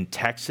 in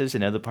Texas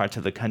and other parts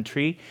of the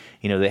country.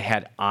 They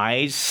had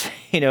eyes,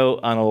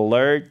 on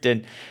alert.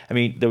 And I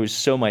mean, there was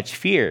so much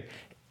fear.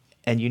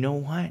 And you know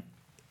what?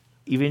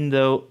 Even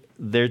though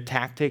their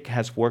tactic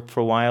has worked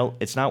for a while,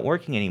 it's not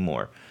working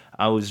anymore.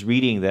 I was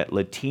reading that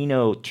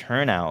Latino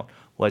turnout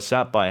was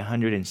up by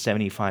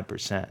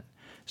 175%.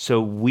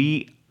 So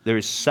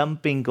there's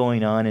something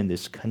going on in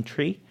this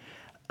country.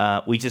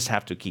 We just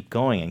have to keep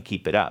going and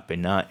keep it up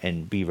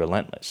and be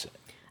relentless.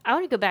 I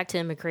want to go back to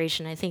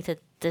immigration. I think that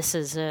this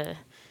is a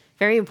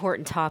very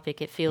important topic.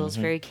 It feels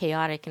very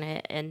chaotic,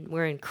 and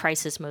we're in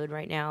crisis mode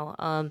right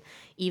now.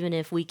 Even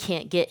if we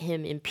can't get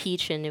him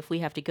impeached, and if we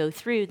have to go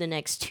through the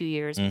next 2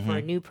 years before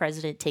a new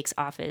president takes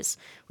office,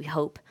 we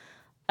hope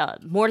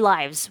more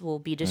lives will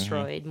be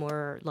destroyed,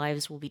 more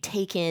lives will be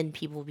taken,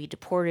 people will be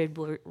deported.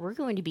 We're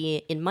going to be,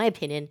 in my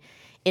opinion,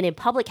 in a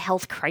public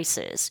health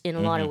crisis in a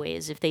lot of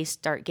ways if they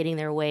start getting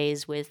their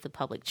ways with the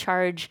public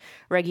charge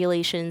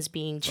regulations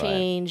being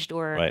changed,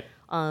 or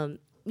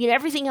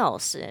everything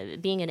else,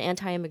 being an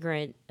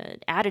anti-immigrant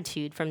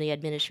attitude from the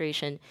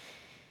administration.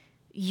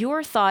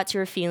 Your thoughts,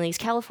 your feelings.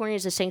 California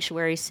is a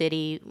sanctuary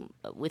city.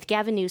 With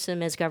Gavin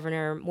Newsom as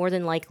governor, more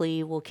than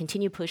likely will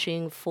continue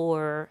pushing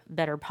for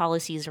better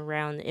policies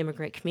around the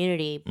immigrant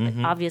community. But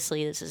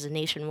obviously, this is a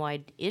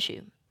nationwide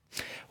issue.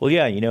 Well,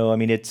 yeah, I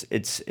mean, it's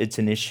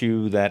an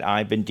issue that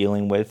I've been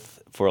dealing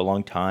with for a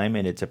long time,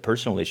 and it's a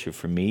personal issue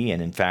for me. And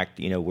in fact,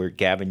 where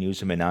Gavin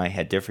Newsom and I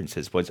had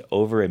differences was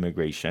over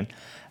immigration.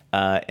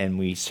 And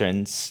we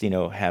since,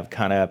 have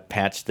kind of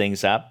patched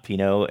things up,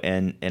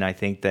 and I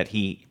think that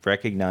he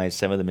recognized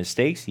some of the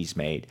mistakes he's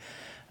made.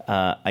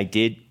 I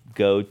did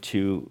go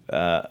to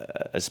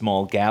a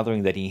small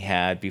gathering that he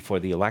had before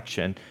the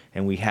election,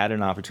 and we had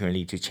an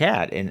opportunity to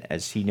chat. And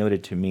as he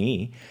noted to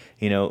me,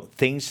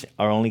 things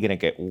are only going to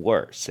get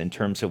worse in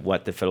terms of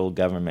what the federal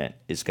government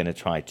is going to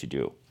try to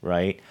do,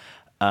 right?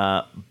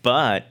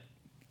 But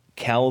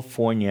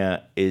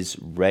California is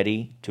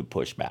ready to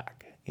push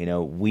back.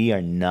 We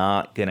are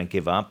not going to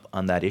give up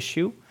on that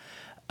issue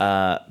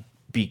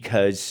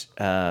because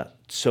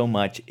so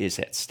much is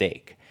at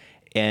stake.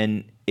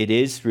 And it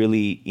is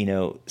really,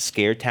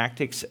 scare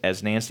tactics,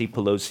 as Nancy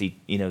Pelosi,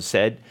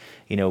 said.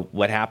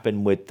 What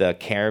happened with the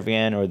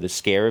caravan or the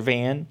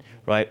scaravan,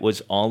 right,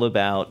 was all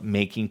about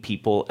making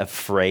people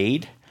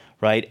afraid,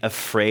 right?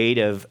 Afraid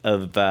of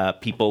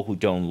people who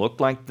don't look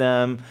like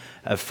them,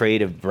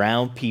 afraid of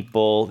brown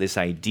people, this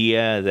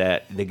idea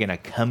that they're going to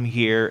come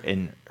here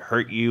and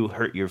hurt you,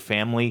 hurt your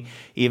family,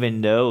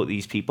 even though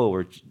these people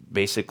were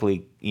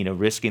basically,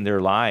 risking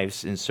their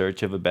lives in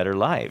search of a better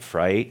life,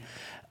 right?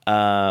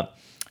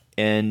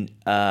 And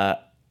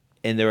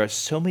there are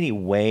so many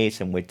ways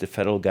in which the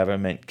federal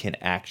government can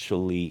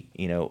actually,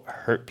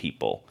 hurt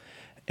people.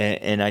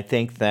 And I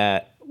think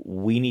that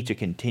we need to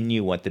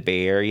continue what the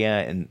Bay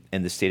Area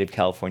and the state of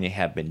California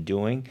have been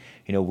doing.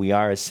 We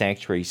are a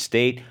sanctuary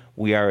state.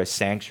 We are a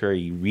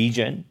sanctuary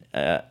region.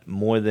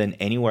 More than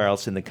anywhere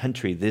else in the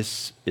country,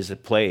 this is a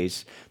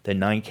place, the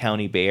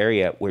 9-county Bay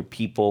Area, where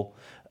people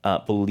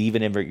believe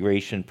in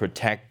immigration,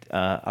 protect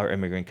our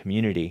immigrant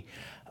community.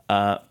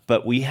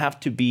 But we have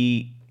to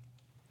be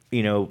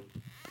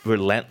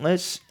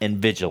relentless and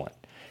vigilant,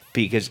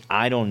 because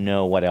I don't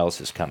know what else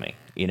is coming,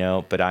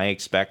 but I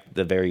expect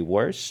the very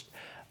worst.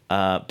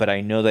 But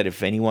I know that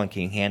if anyone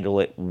can handle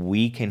it,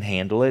 we can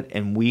handle it.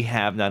 And we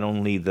have not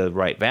only the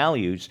right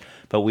values,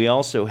 but we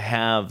also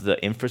have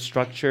the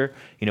infrastructure.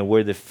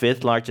 We're the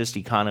 5th largest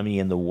economy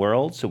in the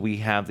world, so we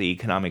have the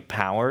economic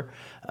power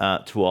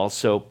to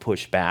also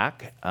push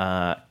back.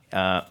 But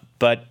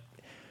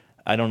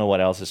I don't know what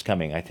else is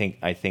coming. I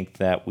think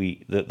that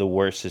the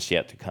worst is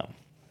yet to come.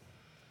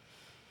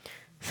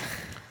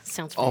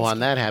 Sounds. On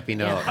that happy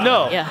note. Yeah.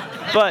 No. Yeah.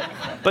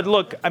 But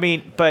look,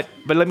 but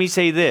let me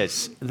say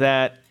this,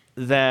 that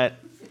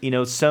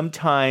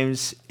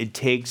sometimes it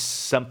takes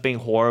something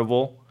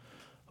horrible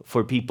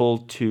for people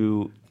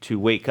to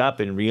wake up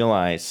and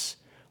realize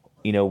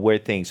where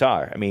things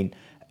are.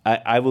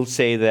 I will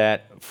say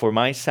that for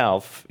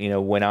myself,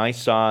 when I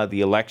saw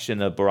the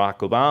election of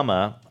Barack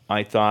Obama,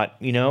 I thought,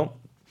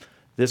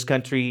 this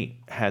country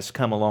has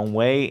come a long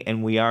way,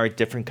 and we are a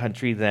different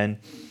country than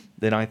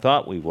I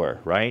thought we were,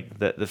 right?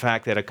 The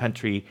fact that a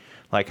country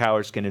like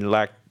ours can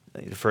elect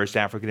the first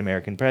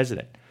African-American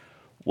president.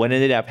 What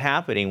ended up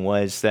happening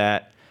was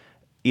that,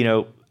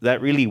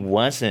 that really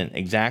wasn't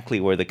exactly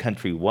where the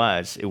country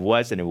was. It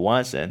was and it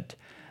wasn't.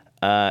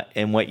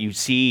 And what you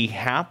see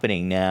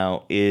happening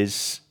now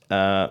is,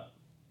 a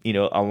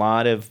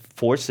lot of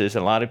forces,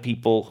 a lot of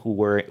people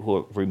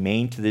who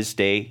remain to this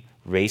day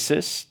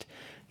racist,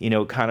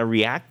 kind of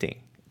reacting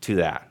to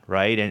that,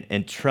 right?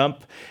 And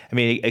Trump,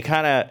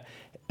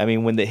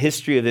 when the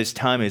history of this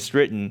time is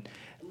written,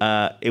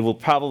 it will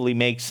probably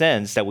make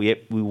sense that we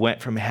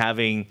went from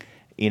having,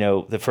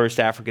 the first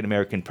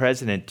African-American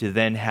president to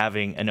then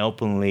having an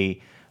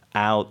openly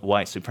out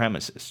white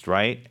supremacist,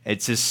 right?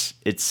 It's just,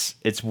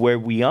 it's where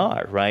we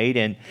are,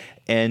 right?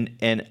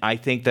 And I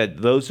think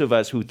that those of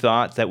us who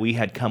thought that we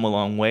had come a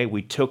long way,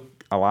 we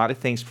took a lot of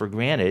things for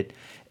granted,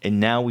 and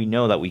now we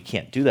know that we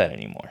can't do that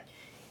anymore.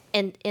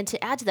 And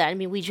to add to that,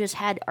 we just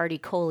had Artie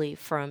Coley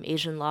from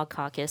Asian Law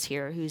Caucus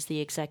here, who's the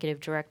executive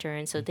director,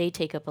 and so they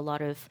take up a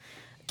lot of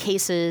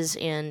cases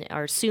and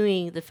are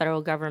suing the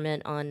federal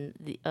government on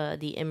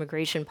the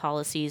immigration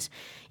policies.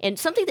 And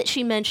something that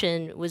she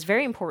mentioned was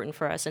very important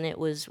for us, and it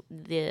was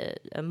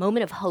a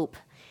moment of hope.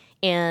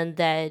 And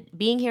that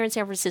being here in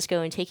San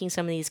Francisco and taking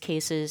some of these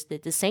cases,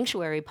 that the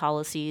sanctuary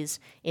policies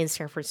in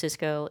San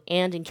Francisco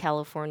and in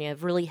California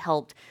have really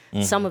helped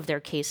some of their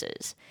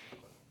cases.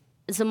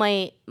 So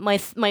my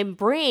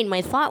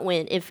thought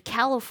went, if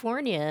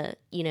California,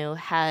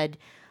 had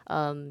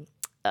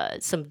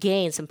some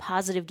gains, some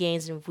positive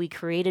gains, and if we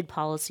created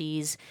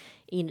policies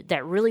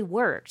that really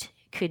worked,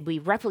 could we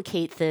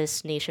replicate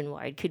this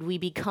nationwide? Could we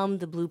become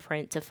the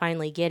blueprint to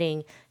finally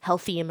getting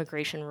healthy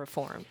immigration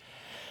reform?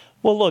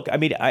 Well, look,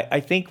 I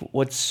think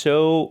what's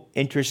so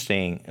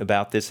interesting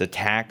about this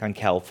attack on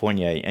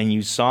California, and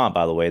you saw,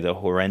 by the way, the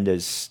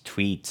horrendous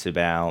tweets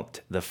about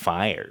the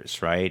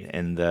fires, right?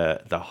 And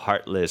the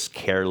heartless,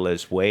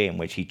 careless way in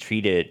which he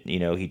treated,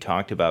 he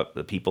talked about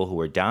the people who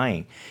were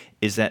dying,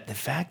 is that the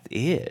fact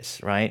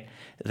is, right,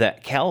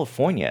 that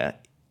California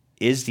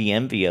is the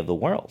envy of the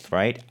world,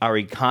 right? Our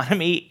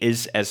economy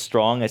is as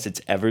strong as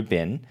it's ever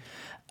been.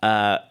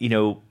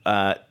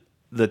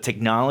 the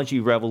technology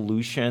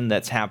revolution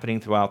that's happening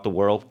throughout the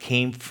world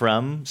came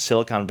from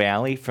Silicon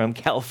Valley, from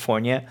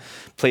California.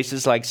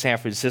 Places like San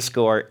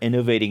Francisco are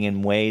innovating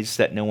in ways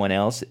that no one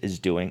else is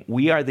doing.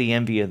 We are the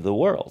envy of the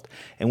world.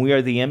 And we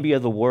are the envy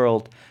of the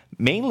world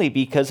mainly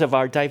because of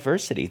our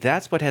diversity.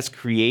 That's what has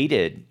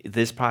created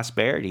this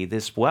prosperity,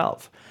 this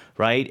wealth,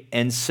 right?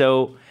 And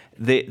so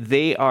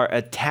they are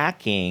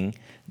attacking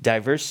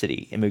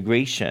diversity,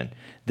 immigration,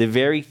 the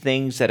very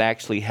things that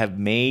actually have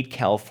made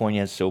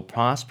California so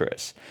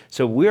prosperous.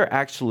 So we're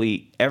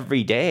actually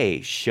every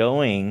day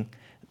showing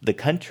the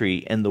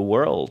country and the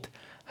world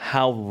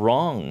how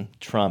wrong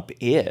Trump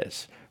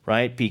is,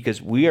 right?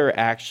 Because we are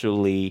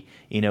actually,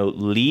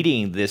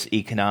 leading this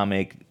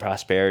economic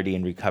prosperity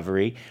and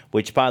recovery,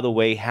 which, by the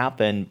way,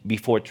 happened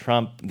before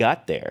Trump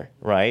got there,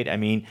 right? I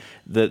mean,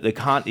 the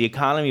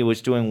economy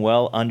was doing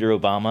well under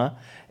Obama.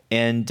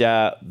 And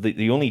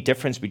the only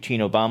difference between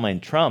Obama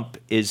and Trump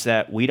is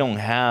that we don't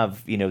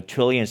have,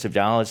 trillions of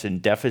dollars in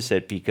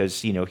deficit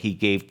because, he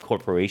gave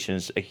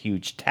corporations a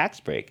huge tax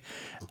break.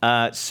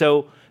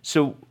 So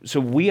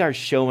we are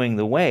showing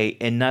the way,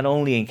 and not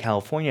only in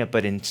California,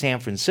 but in San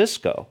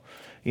Francisco.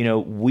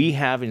 We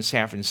have in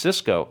San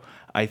Francisco,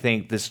 I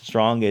think, the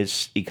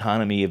strongest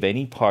economy of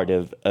any part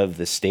of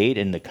the state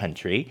and the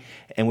country.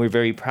 And we're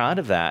very proud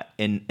of that.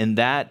 And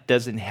that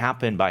doesn't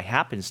happen by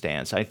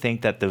happenstance. I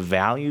think that the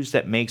values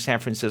that make San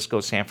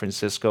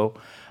Francisco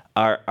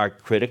are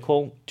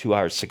critical to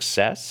our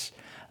success.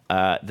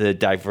 The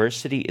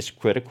diversity is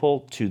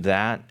critical to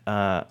that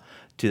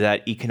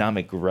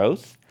economic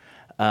growth.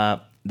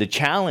 The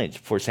challenge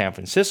for San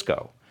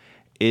Francisco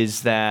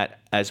is that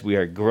as we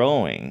are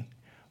growing,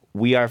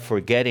 we are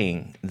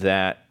forgetting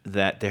that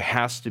there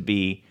has to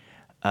be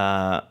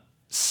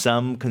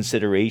some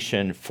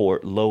consideration for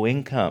low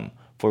income,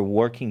 for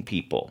working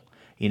people.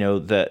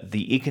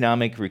 The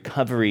economic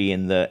recovery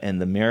and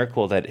the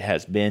miracle that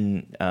has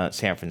been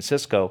San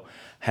Francisco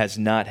has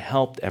not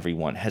helped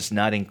everyone, has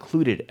not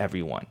included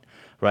everyone,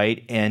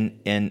 right?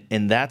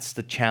 And that's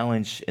the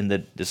challenge in the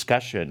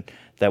discussion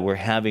that we're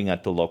having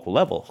at the local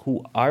level.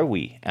 Who are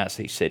we as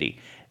a city?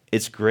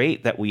 It's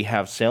great that we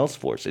have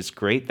Salesforce. It's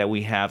great that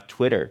we have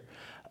Twitter.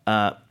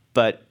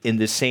 But in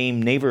the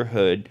same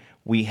neighborhood,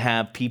 we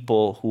have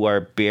people who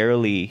are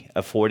barely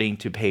affording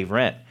to pay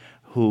rent,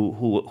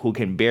 who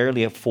can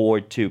barely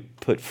afford to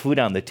put food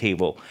on the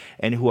table,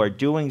 and who are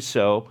doing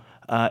so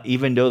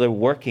even though they're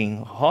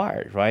working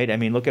hard, right? I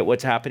mean, look at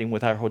what's happening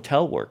with our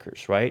hotel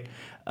workers, right?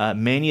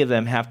 Many of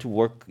them have to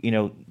work,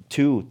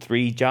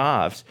 2-3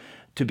 jobs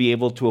to be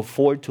able to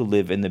afford to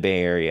live in the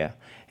Bay Area.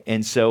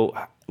 And so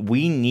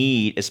we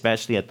need,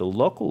 especially at the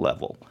local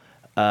level,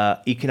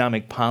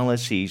 economic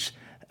policies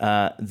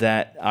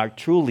that are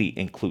truly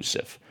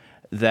inclusive,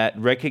 that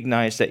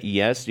recognize that,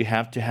 yes, you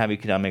have to have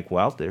economic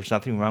wealth. There's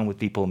nothing wrong with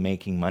people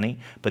making money,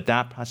 but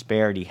that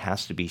prosperity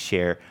has to be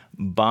shared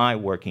by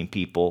working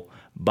people,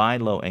 by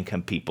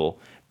low-income people,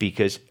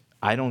 because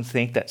I don't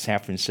think that San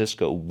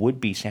Francisco would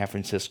be San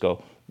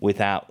Francisco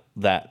without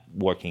that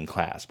working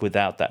class,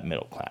 without that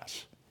middle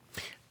class.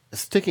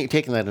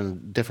 Taking that in a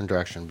different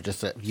direction, but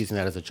just using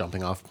that as a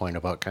jumping off point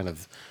about kind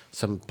of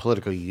some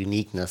political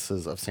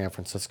uniquenesses of San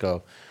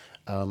Francisco.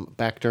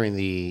 Back during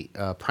the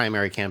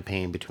primary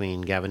campaign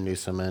between Gavin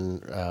Newsom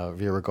and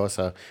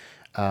Villaraigosa,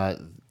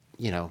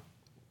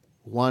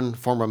 one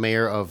former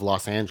mayor of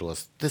Los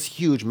Angeles, this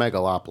huge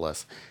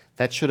megalopolis,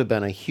 that should have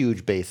been a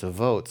huge base of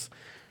votes.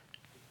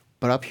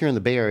 But up here in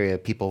the Bay Area,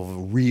 people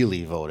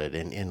really voted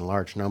in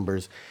large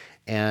numbers.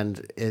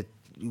 And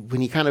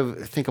when you kind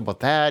of think about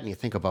that and you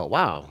think about,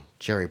 wow,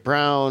 Jerry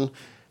Brown,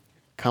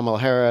 Kamala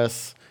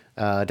Harris,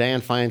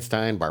 Dianne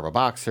Feinstein, Barbara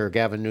Boxer,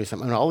 Gavin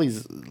Newsom, and all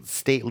these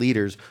state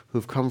leaders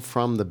who've come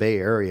from the Bay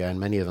Area, and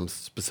many of them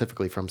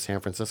specifically from San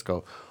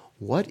Francisco,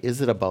 what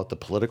is it about the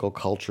political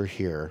culture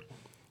here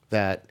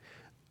that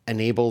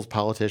enables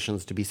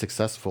politicians to be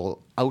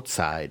successful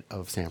outside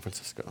of San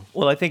Francisco?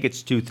 Well, I think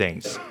it's two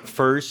things.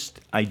 First,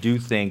 I do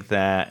think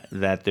that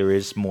there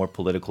is more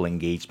political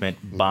engagement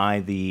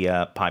by the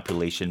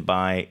population,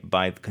 by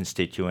the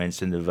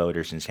constituents and the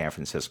voters in San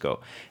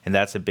Francisco. And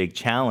that's a big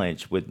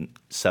challenge with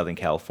Southern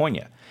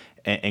California.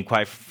 And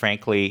quite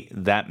frankly,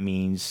 that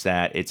means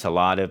that it's a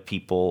lot of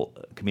people,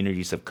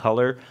 communities of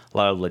color, a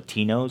lot of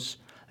Latinos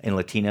and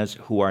Latinas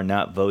who are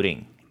not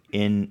voting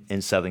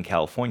in Southern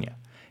California.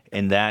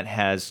 And that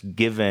has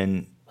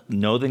given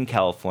Northern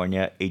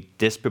California a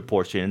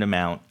disproportionate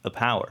amount of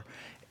power.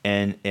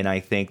 And I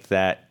think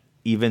that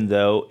even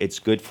though it's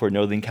good for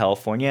Northern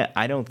California,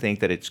 I don't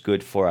think that it's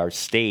good for our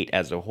state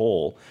as a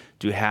whole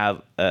to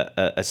have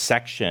a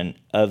section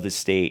of the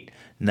state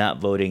not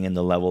voting in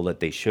the level that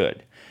they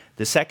should.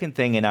 The second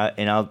thing, and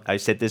I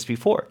said this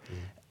before,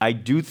 I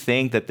do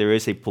think that there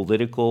is a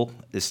political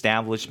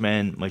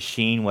establishment,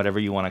 machine, whatever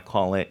you want to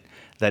call it,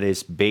 that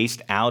is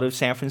based out of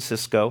San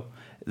Francisco,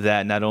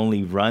 that not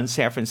only runs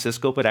San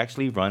Francisco, but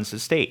actually runs the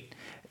state.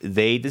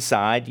 They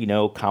decide,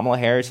 Kamala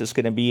Harris is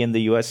going to be in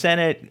the U.S.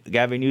 Senate,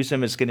 Gavin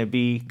Newsom is going to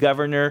be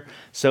governor,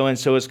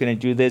 so-and-so is going to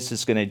do this,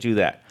 is going to do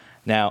that.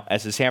 Now,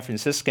 as a San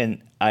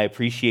Franciscan, I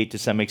appreciate to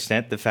some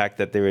extent the fact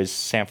that there is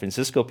San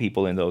Francisco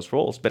people in those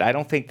roles, but I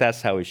don't think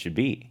that's how it should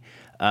be.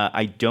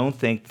 I don't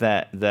think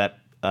that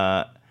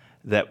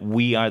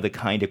we are the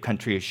kind of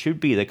country, or should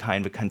be the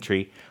kind of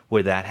country,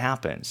 where that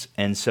happens.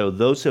 And so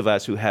those of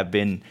us who have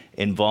been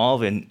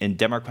involved in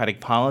democratic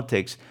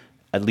politics,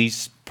 at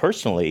least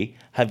personally,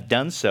 have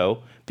done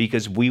so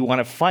because we want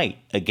to fight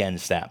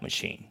against that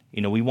machine.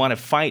 We want to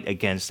fight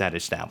against that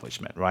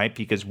establishment, right?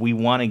 Because we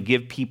want to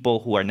give people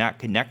who are not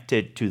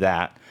connected to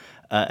that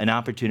an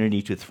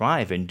opportunity to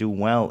thrive and do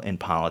well in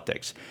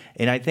politics.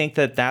 And I think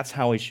that that's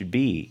how it should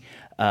be,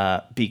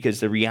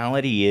 because the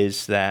reality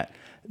is that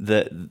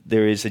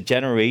there is a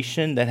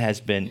generation that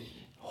has been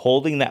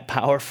holding that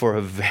power for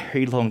a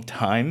very long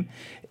time.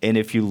 And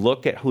if you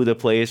look at who the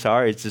players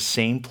are, it's the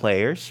same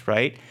players,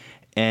 right?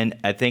 And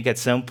I think at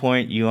some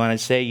point you want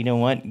to say, you know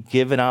what,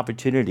 give an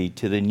opportunity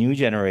to the new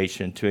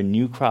generation, to a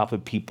new crop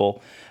of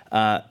people.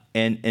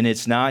 And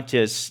it's not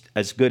just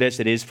as good as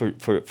it is for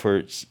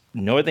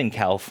Northern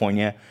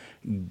California.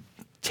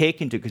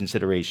 Take into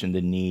consideration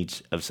the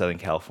needs of Southern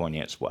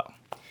California as well.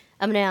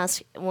 I'm going to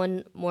ask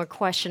one more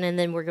question, and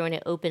then we're going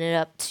to open it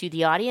up to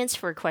the audience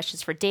for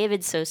questions for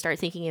David. So start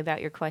thinking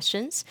about your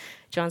questions.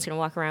 John's going to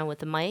walk around with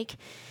the mic.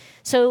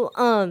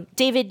 So,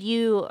 David,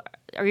 you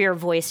are your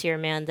voice here,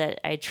 man, that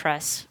I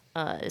trust,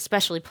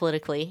 especially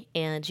politically,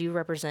 and you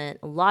represent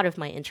a lot of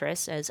my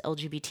interests as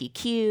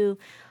LGBTQ,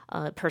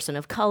 person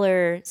of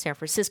color, San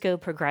Francisco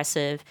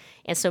progressive.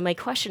 And so my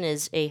question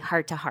is a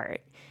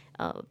heart-to-heart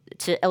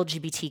to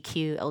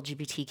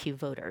LGBTQ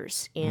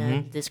voters.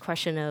 And this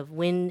question of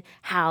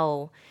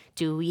how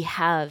do we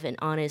have an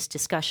honest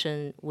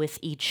discussion with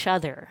each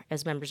other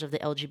as members of the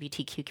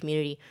LGBTQ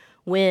community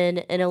when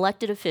an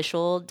elected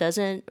official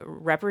doesn't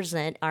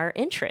represent our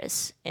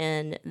interests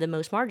and the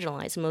most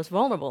marginalized, the most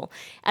vulnerable.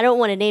 I don't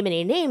want to name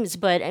any names,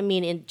 but I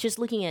mean, in just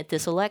looking at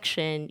this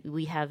election,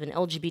 we have an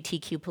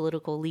LGBTQ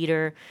political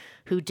leader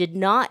who did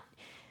not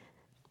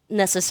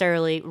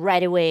necessarily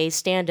right away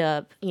stand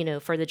up,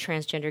 for the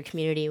transgender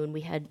community when we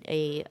had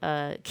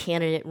a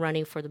candidate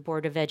running for the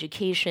Board of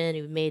Education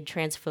who made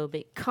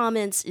transphobic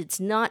comments. It's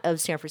not of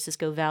San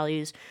Francisco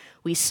values.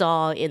 We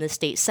saw in the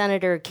state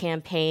senator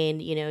campaign,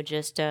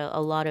 just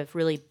a lot of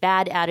really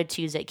bad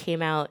attitudes that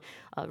came out,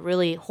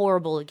 really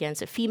horrible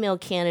against a female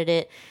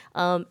candidate.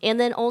 And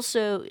then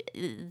also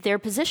their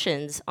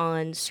positions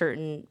on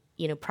certain,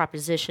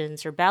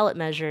 propositions or ballot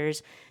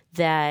measures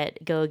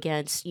that go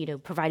against,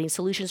 providing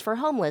solutions for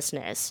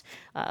homelessness,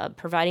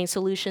 providing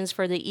solutions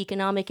for the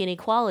economic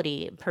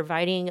inequality,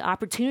 providing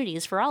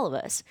opportunities for all of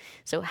us.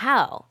 So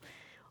how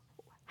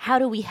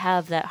do we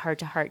have that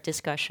heart-to-heart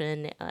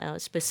discussion,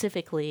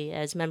 specifically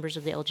as members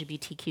of the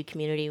LGBTQ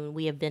community, when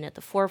we have been at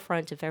the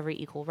forefront of every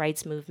equal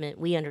rights movement?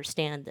 We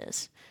understand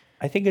this.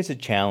 I think it's a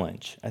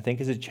challenge. And I think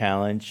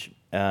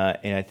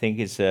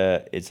it's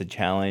a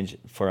challenge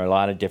for a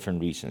lot of different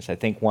reasons. I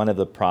think one of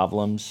the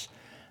problems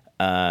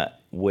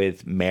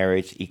with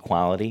marriage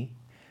equality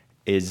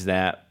is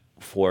that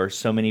for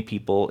so many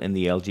people in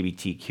the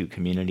LGBTQ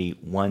community,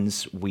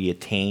 once we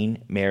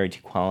attain marriage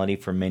equality,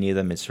 for many of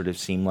them it sort of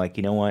seemed like,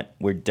 you know what,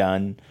 we're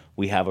done,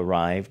 we have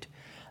arrived.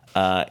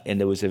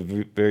 And there was a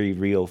very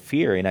real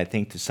fear, and I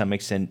think to some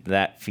extent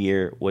that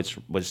fear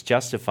was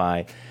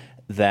justified,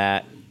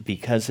 that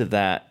because of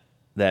that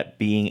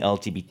being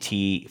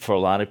LGBT for a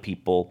lot of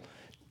people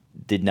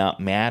did not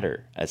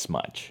matter as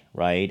much,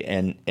 right?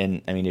 And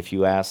I mean, if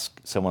you ask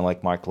someone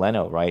like Mark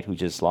Leno, right, who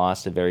just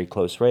lost a very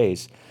close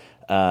race,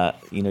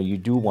 you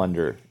do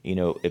wonder,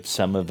 if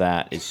some of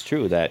that is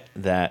true,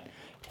 that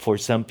for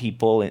some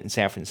people in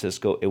San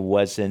Francisco, it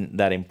wasn't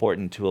that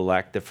important to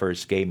elect the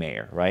first gay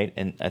mayor, right?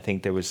 And I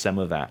think there was some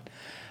of that.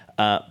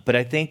 But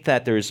I think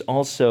that there's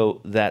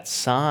also that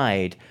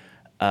side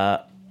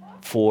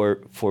for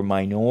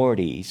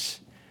minorities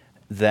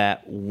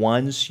that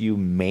once you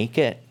make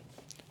it,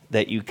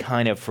 that you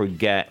kind of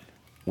forget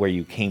where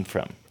you came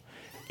from.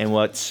 And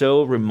what's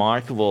so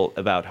remarkable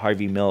about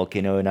Harvey Milk,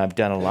 and I've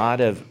done a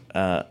lot of,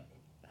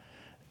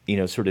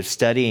 sort of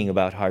studying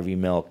about Harvey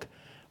Milk,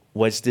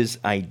 was this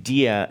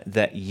idea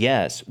that,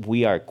 yes,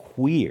 we are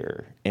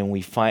queer and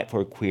we fight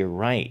for queer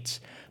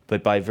rights,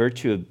 but by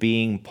virtue of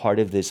being part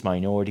of this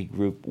minority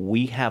group,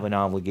 we have an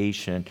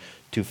obligation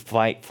to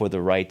fight for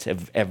the rights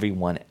of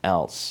everyone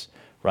else.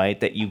 Right?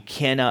 That you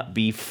cannot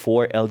be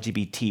for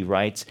LGBT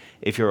rights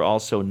if you're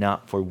also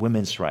not for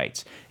women's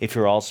rights, if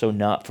you're also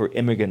not for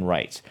immigrant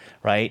rights,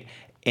 right?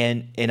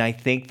 And I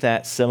think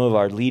that some of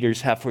our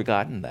leaders have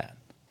forgotten that.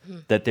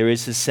 That there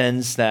is a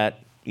sense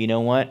that, you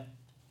know what,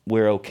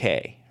 we're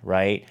okay,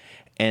 right?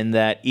 And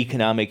that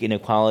economic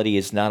inequality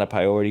is not a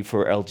priority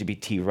for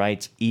LGBT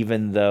rights,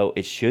 even though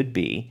it should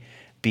be,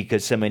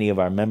 because so many of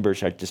our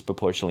members are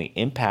disproportionately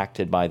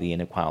impacted by the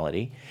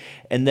inequality.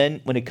 And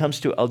then when it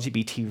comes to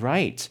LGBT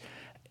rights,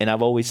 and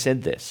I've always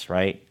said this,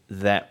 right,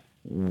 that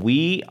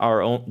we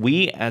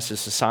as a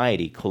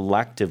society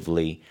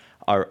collectively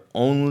are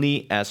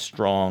only as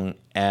strong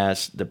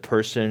as the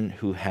person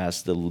who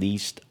has the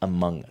least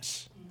among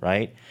us,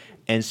 right?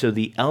 And so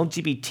the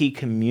LGBT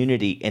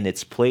community and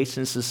its place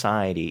in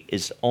society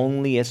is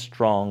only as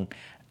strong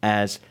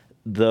as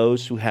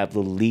those who have the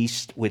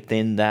least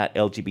within that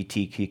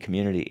LGBTQ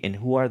community. And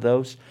who are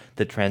those?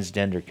 The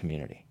transgender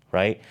community,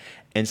 right?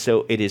 And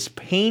so it is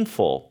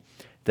painful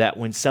that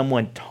when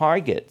someone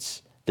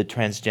targets the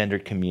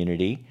transgender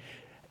community,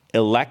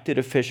 elected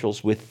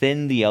officials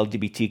within the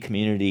LGBT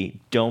community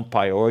don't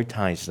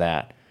prioritize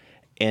that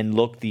and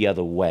look the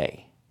other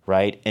way,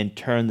 right? And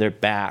turn their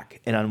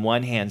back. And on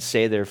one hand,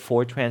 say they're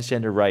for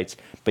transgender rights,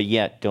 but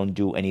yet don't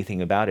do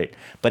anything about it.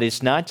 But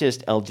it's not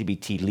just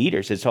LGBT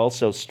leaders, it's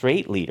also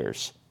straight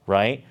leaders,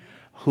 right?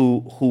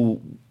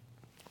 Who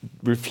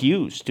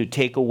refuse to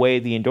take away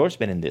the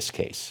endorsement in this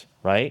case,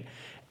 right?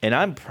 And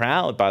I'm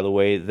proud, by the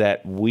way,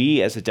 that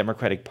we as a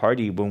Democratic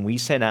Party, when we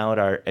sent out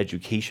our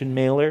education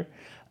mailer,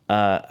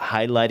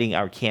 highlighting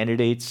our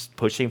candidates,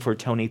 pushing for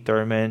Tony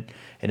Thurmond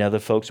and other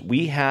folks,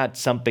 we had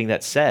something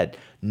that said,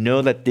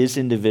 know that this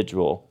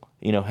individual,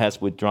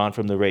 has withdrawn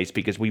from the race,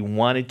 because we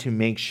wanted to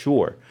make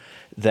sure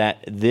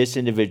that this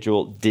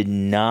individual did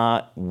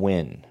not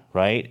win,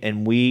 right?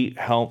 And we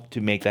helped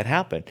to make that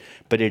happen.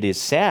 But it is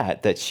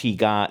sad that she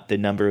got the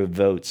number of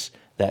votes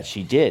that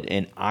she did.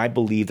 And I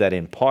believe that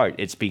in part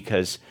it's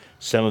because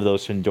some of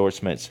those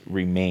endorsements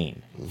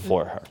remain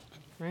for her.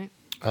 Right.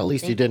 At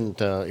least you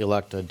didn't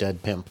elect a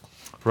dead pimp.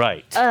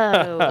 Right.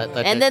 Oh,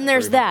 That and then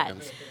there's that.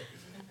 Republicans.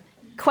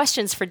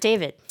 Questions for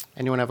David.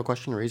 Anyone have a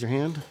question? Raise your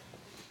hand.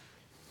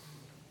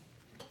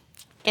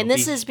 And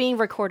this is being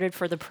recorded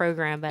for the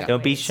program, by the Don't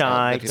way. be so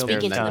shy. Don't Don't be Speak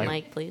be into the shy.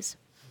 mic, please.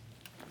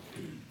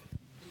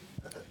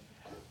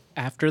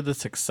 After the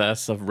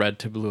success of Red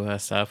to Blue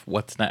SF,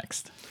 what's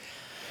next?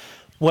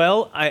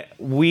 Well,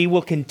 we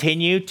will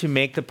continue to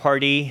make the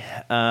party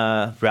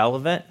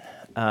relevant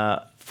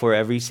for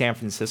every San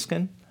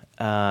Franciscan.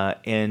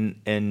 And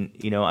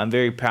I'm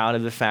very proud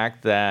of the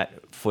fact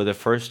that for the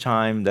first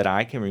time that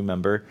I can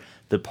remember,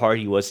 the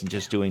party wasn't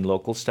just doing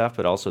local stuff,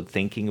 but also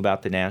thinking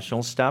about the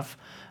national stuff.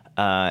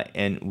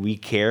 And we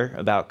care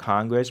about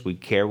Congress. We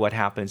care what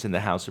happens in the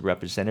House of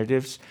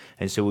Representatives.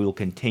 And so we will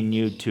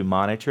continue to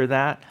monitor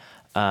that,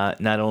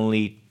 not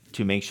only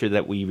to make sure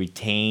that we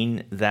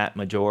retain that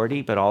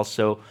majority, but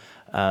also,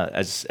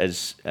 as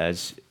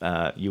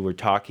you were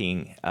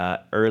talking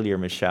earlier,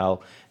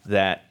 Michelle,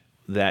 that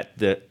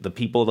the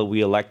people that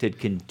we elected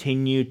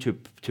continue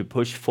to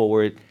push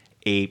forward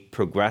a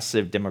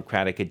progressive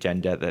democratic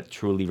agenda that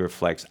truly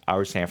reflects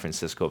our San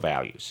Francisco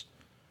values.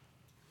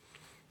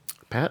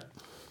 Pat?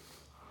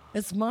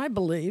 It's my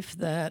belief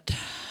that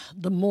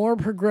the more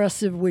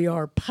progressive we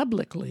are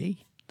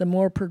publicly, the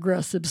more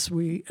progressives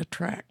we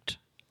attract.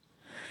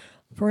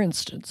 For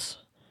instance,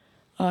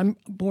 I'm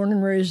born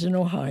and raised in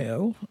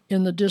Ohio,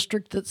 in the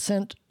district that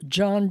sent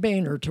John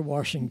Boehner to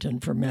Washington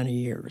for many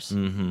years.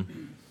 Mm-hmm.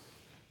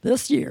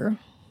 This year,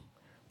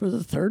 for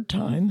the third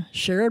time,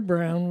 Sherrod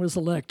Brown was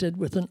elected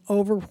with an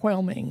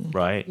overwhelming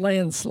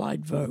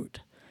landslide vote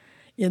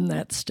in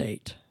that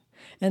state.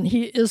 And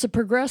he is a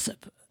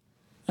progressive,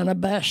 an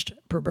abashed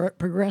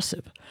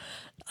progressive.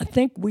 I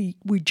think we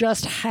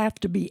just have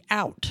to be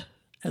out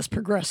as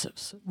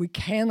progressives. We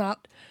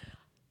cannot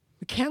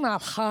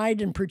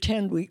hide and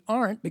pretend we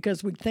aren't,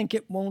 because we think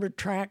it won't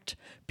attract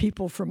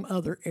people from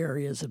other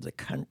areas of the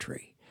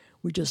country.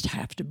 We just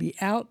have to be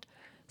out,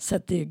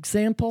 set the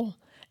example,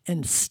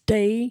 and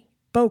stay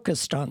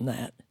focused on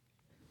that.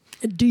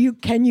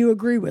 Can you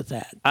agree with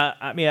that?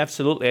 I mean,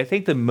 absolutely. I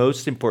think the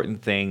most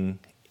important thing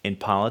in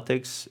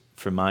politics,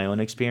 from my own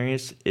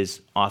experience,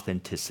 is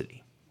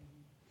authenticity,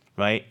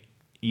 right?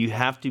 You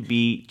have to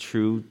be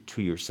true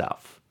to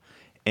yourself.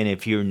 And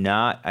if you're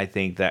not, I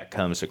think that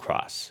comes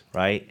across,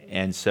 right?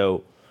 And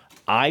so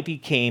I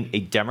became a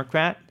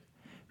Democrat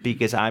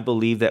because I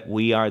believe that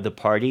we are the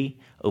party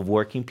of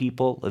working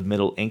people, of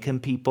middle-income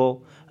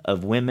people,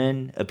 of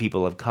women, of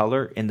people of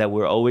color, and that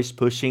we're always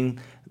pushing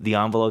the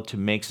envelope to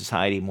make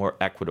society more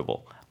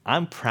equitable.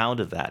 I'm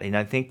proud of that, and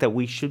I think that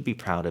we should be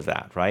proud of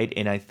that, right?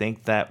 And I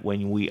think that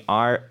when we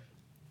are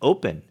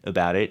open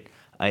about it,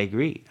 I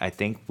agree. I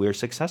think we're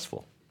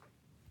successful.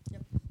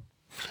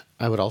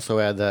 I would also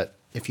add that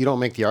if you don't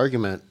make the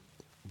argument,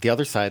 the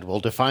other side will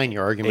define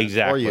your argument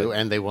Exactly. for you,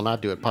 and they will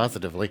not do it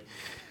positively.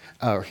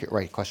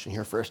 Question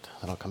here first,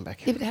 then I'll come back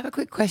here. David, I have a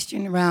quick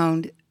question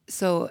around,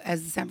 so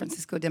as the San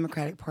Francisco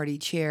Democratic Party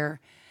chair,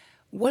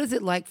 what is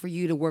it like for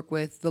you to work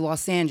with the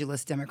Los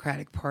Angeles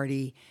Democratic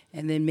Party,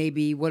 and then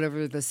maybe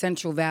whatever the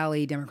Central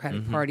Valley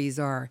Democratic parties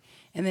are?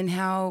 And then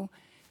how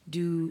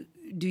do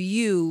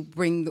you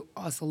bring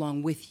us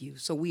along with you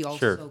so we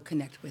also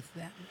connect with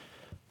them?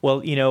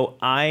 Well,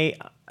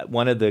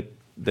 one of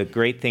the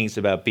great things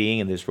about being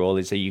in this role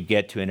is that you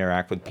get to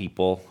interact with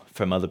people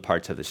from other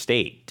parts of the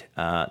state,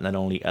 not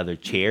only other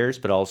chairs,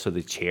 but also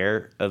the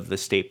chair of the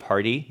state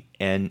party.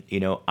 And,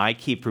 I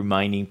keep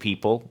reminding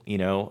people,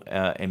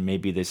 and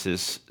maybe this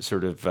is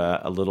sort of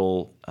a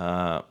little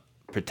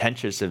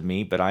pretentious of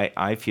me, but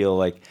I feel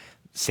like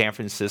San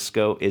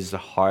Francisco is the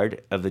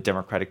heart of the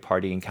Democratic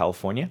Party in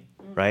California,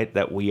 right?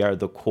 That we are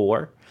the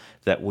core,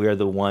 that we're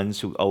the ones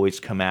who always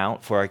come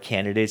out for our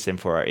candidates and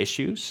for our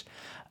issues.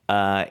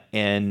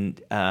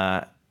 And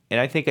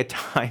I think at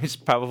times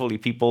probably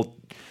people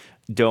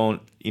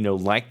don't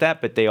like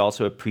that, but they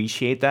also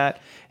appreciate that.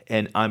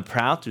 And I'm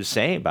proud to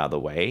say, by the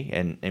way,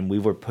 and we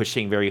were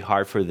pushing very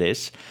hard for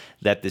this,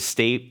 that the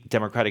state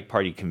Democratic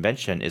Party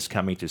convention is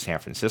coming to San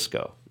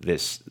Francisco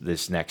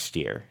this next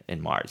year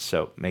in March.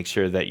 So make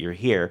sure that you're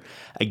here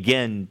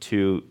again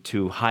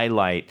to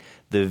highlight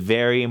the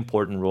very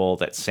important role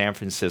that San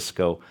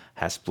Francisco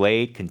has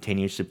played,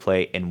 continues to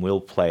play, and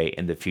will play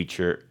in the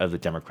future of the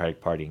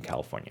Democratic Party in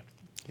California.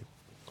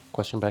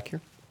 Question back here.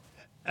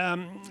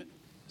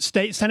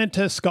 State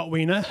Senator Scott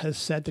Wiener has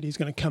said that he's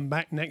going to come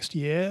back next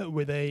year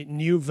with a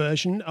new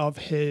version of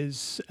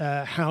his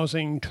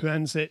housing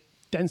transit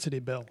density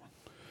bill.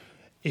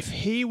 If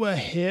he were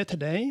here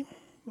today,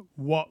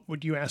 what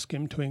would you ask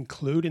him to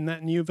include in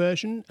that new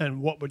version,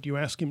 and what would you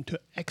ask him to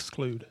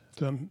exclude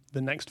from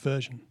the next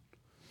version?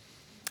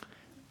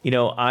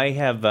 I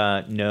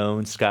have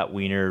known Scott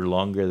Wiener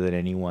longer than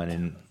anyone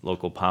in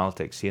local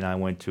politics. He and I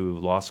went to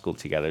law school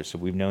together, so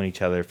we've known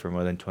each other for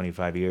more than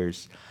 25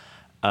 years.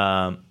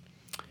 I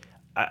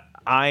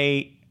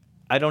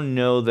don't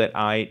know that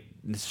I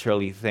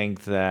necessarily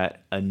think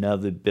that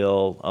another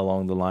bill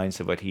along the lines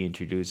of what he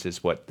introduced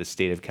is what the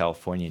state of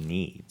California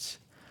needs.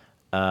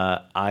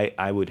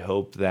 I would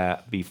hope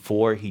that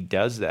before he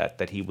does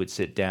that he would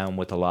sit down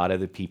with a lot of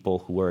the people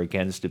who are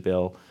against the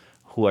bill,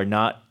 who are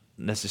not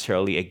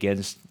necessarily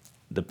against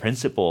the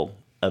principle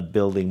of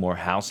building more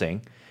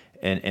housing.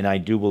 And I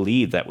do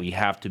believe that we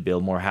have to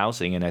build more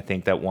housing. And I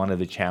think that one of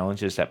the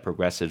challenges that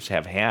progressives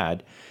have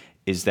had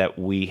is that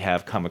we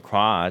have come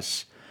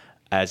across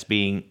as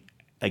being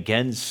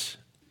against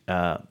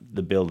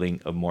the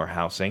building of more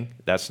housing.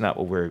 That's not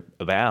what we're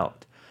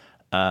about.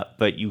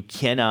 But you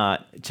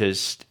cannot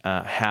just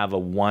have a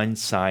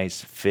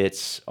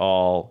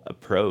one-size-fits-all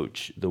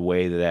approach the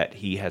way that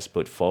he has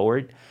put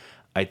forward.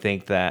 I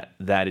think that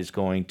is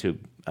going to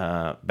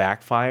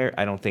backfire.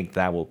 I don't think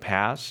that will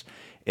pass,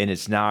 and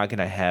it's not going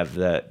to have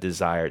the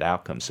desired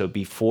outcome. So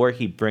before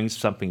he brings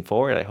something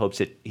forward, I hope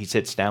that he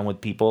sits down with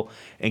people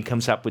and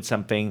comes up with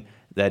something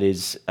that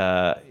is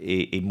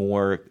a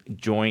more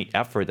joint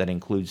effort that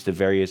includes the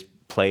various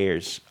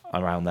players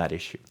around that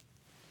issue.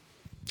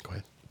 Go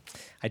ahead.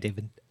 Hi,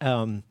 David.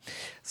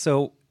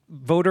 So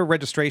voter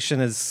registration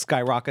has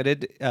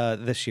skyrocketed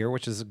this year,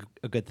 which is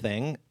a good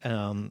thing,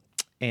 and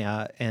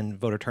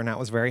voter turnout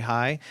was very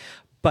high.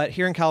 But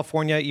here in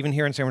California, even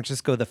here in San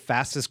Francisco, the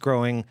fastest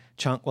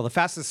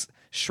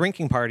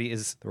shrinking party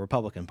is the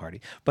Republican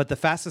Party. But the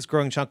fastest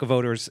growing chunk of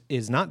voters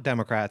is not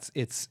Democrats.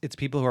 It's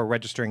people who are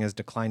registering as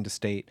declined to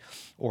state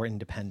or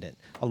independent.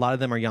 A lot of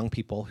them are young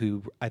people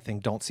who I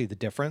think don't see the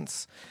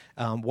difference.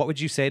 What would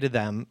you say to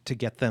them to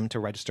get them to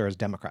register as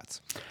Democrats?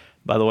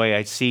 By the way,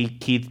 I see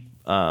Keith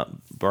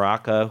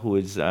Baraka, who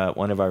is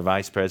one of our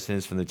vice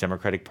presidents from the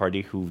Democratic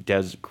Party, who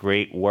does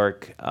great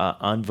work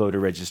on voter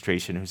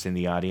registration, who's in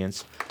the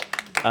audience.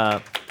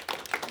 I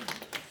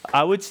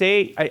would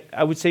say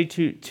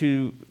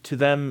to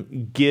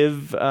them,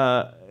 give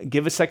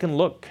a second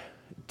look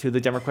to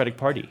the Democratic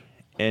Party.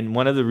 And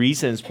one of the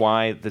reasons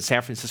why the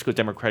San Francisco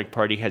Democratic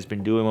Party has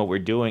been doing what we're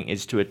doing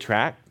is to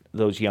attract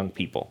those young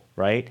people,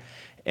 right?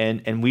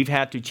 And we've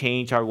had to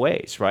change our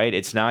ways, right?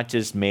 It's not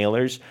just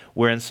mailers.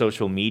 We're on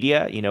social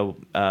media,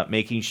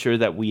 making sure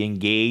that we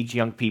engage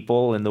young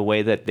people in the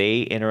way that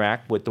they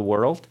interact with the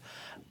world.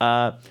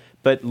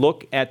 But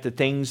look at the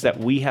things that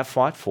we have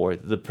fought for,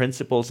 the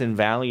principles and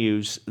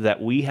values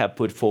that we have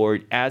put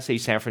forward as a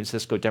San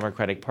Francisco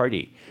Democratic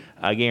Party.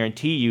 I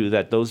guarantee you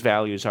that those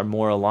values are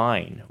more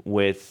aligned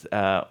with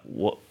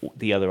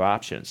the other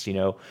options,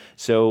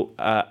 So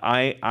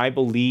I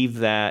believe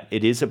that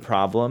it is a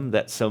problem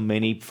that so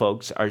many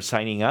folks are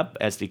signing up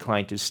as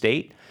declined to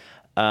state.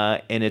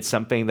 And it's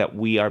something that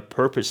we are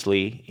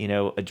purposely,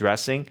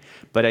 addressing.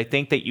 But I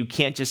think that you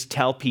can't just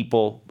tell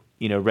people,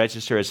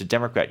 register as a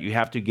Democrat. You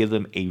have to give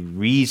them a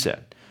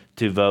reason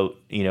to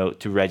vote,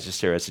 to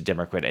register as a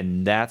Democrat.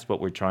 And that's what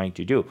we're trying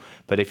to do.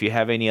 But if you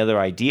have any other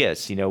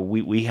ideas,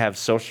 we have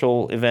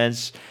social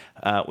events.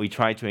 We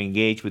try to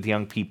engage with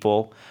young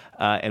people.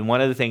 And one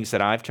of the things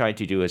that I've tried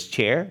to do as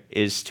chair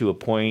is to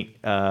appoint,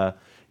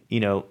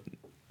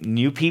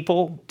 new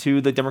people to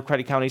the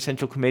Democratic County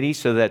Central Committee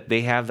so that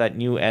they have that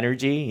new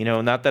energy.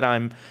 Not that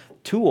I'm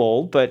too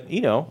old, but,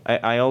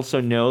 I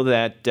also know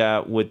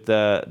that with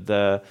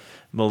the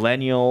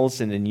millennials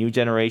and the new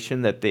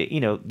generation that they,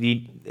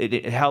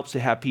 it helps to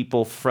have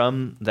people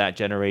from that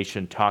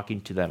generation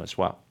talking to them as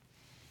well.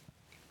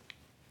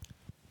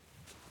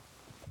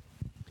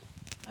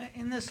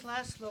 In this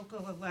last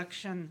local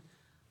election,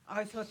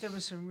 I thought there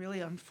was some really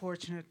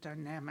unfortunate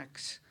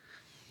dynamics.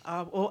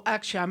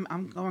 Actually,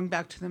 I'm going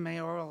back to the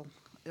mayoral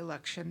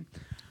election.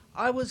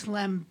 I was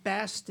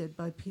lambasted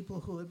by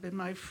people who had been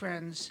my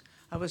friends.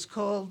 I was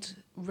called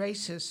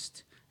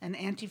racist and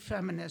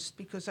anti-feminist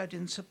because I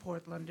didn't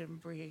support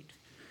London Breed.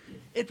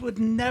 It would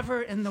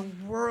never in the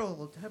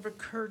world have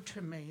occurred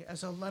to me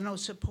as a Leno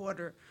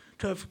supporter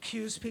to have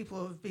accused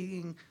people of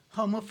being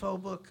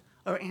homophobic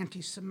or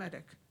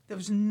anti-Semitic. There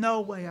was no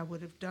way I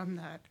would have done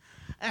that.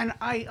 And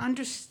I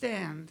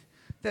understand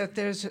that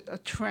there's a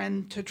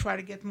trend to try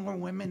to get more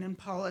women in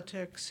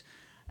politics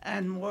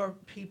and more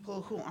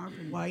people who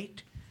aren't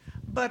white.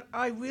 But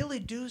I really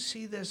do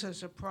see this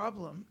as a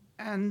problem.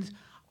 And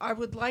I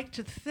would like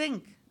to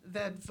think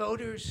that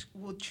voters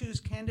will choose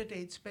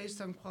candidates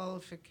based on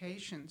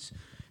qualifications.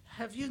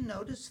 Have you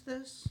noticed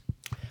this?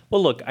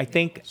 Well, look, I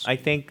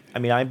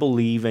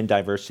believe in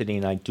diversity,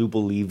 and I do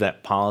believe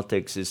that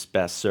politics is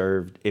best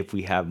served if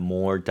we have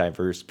more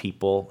diverse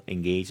people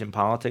engaged in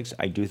politics.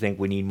 I do think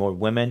we need more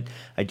women.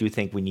 I do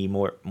think we need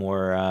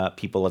more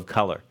people of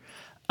color.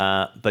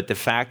 But the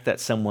fact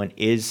that someone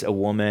is a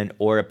woman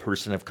or a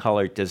person of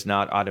color does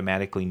not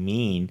automatically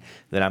mean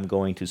that I'm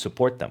going to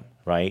support them,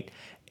 right?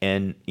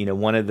 And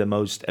one of the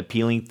most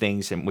appealing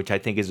things, and which I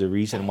think is the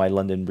reason why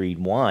London Breed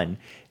won,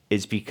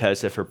 is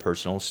because of her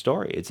personal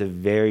story. It's a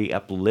very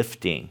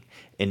uplifting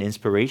and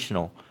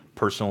inspirational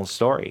personal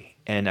story.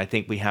 And I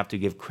think we have to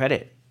give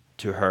credit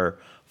to her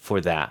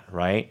for that,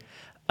 right?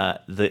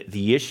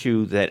 The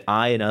issue that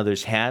I and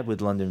others had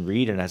with London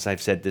Breed, and as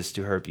I've said this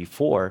to her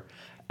before,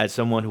 as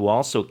someone who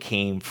also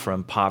came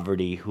from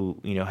poverty, who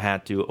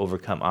had to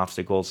overcome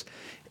obstacles,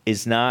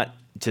 is not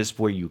just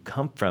where you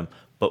come from,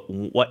 but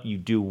what you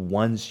do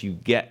once you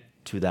get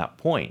to that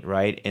point,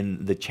 right?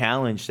 And the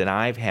challenge that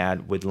I've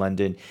had with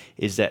London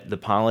is that the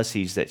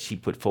policies that she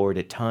put forward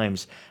at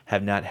times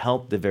have not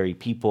helped the very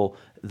people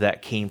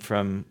that came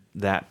from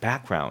that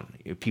background,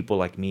 people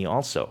like me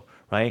also,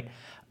 right?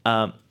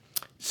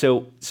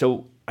 So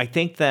I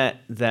think that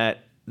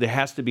there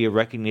has to be a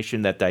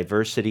recognition that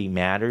diversity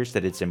matters,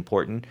 that it's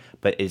important,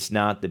 but it's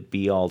not the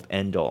be-all,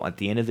 end-all. At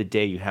the end of the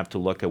day, you have to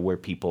look at where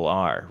people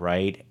are,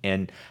 right?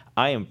 And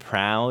I am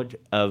proud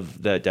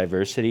of the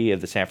diversity of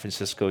the San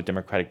Francisco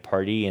Democratic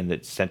Party and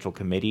the Central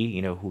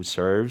Committee, who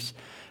serves.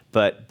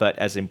 But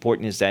as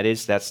important as that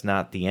is, that's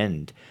not the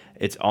end.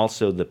 It's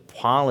also the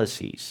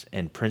policies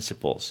and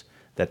principles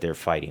that they're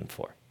fighting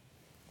for.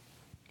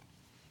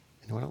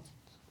 Anyone else?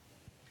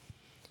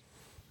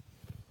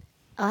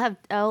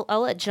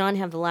 I'll let John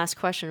have the last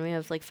question. We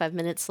have like 5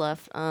 minutes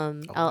left.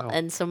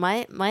 And so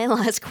my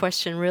last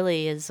question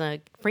really is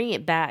bringing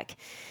it back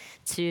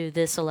to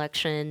this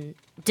election.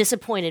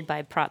 Disappointed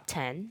by Prop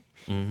 10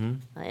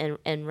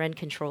 and rent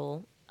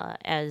control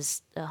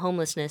as a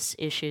homelessness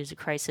issue is a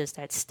crisis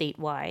that's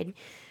statewide,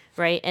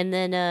 right? And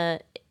then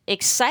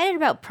excited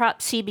about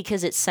Prop C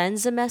because it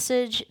sends a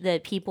message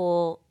that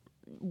people,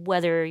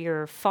 whether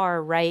you're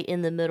far right,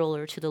 in the middle,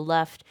 or to the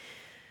left,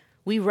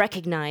 we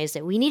recognize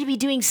that we need to be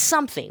doing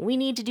something. We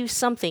need to do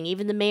something.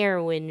 Even the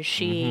mayor, when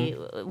she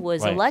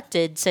was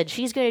elected, said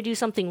she's going to do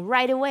something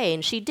right away,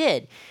 and she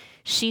did.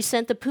 She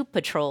sent the poop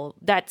patrol.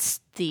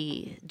 That's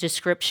the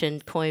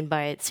description coined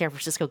by San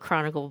Francisco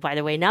Chronicle, by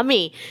the way, not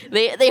me.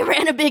 They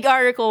ran a big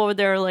article where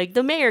they're like,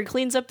 the mayor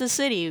cleans up the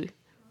city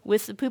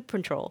with the poop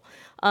patrol.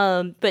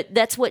 But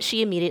that's what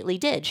she immediately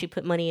did. She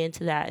put money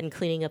into that and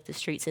cleaning up the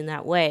streets in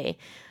that way.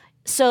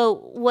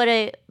 So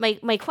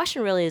my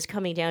question really is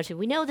coming down to,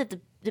 we know that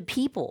the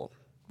people,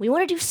 we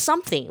want to do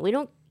something. We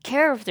don't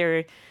care if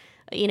they're,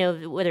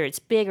 whether it's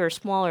big or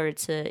small or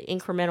it's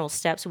incremental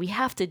steps. We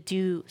have to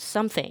do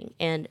something.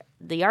 And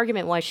the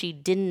argument why she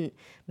didn't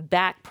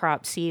back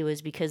Prop C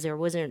was because there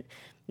wasn't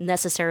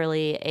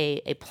necessarily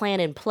a plan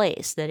in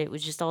place, that it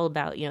was just all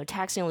about,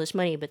 taxing all this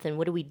money, but then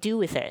what do we do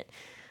with it?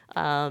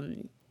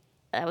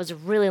 That was a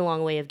really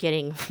long way of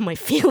getting my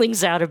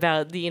feelings out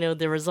about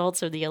the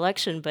results of the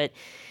election. But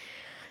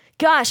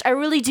gosh, I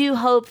really do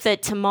hope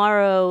that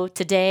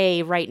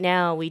today, right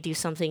now, we do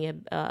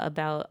something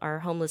about our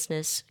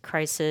homelessness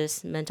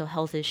crisis, mental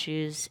health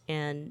issues,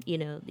 and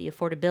the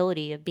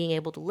affordability of being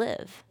able to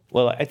live.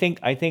 Well, I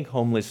think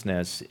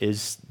homelessness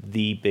is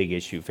the big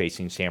issue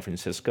facing San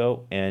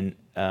Francisco, and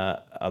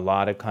a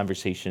lot of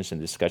conversations and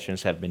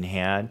discussions have been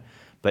had.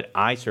 But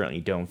I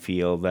certainly don't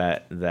feel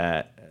that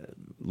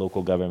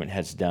local government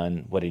has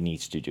done what it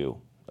needs to do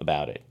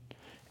about it.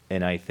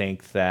 And I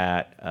think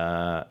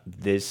that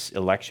this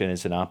election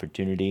is an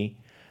opportunity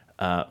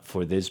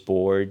for this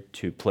board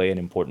to play an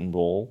important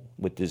role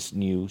with this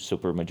new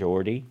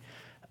supermajority.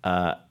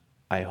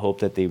 I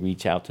hope that they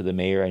reach out to the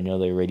mayor. I know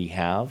they already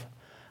have.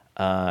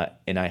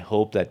 And I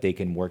hope that they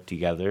can work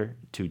together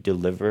to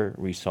deliver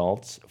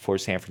results for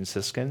San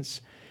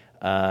Franciscans.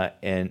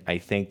 And I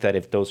think that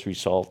if those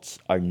results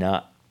are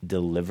not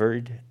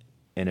delivered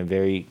in a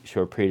very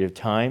short period of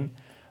time,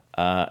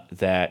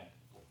 that,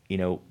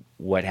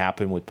 what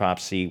happened with Prop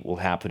C will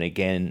happen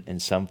again in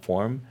some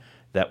form,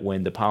 that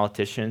when the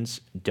politicians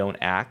don't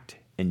act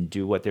and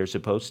do what they're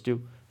supposed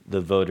to,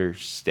 the voters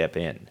step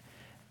in.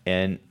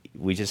 And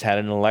we just had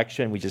an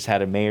election. We just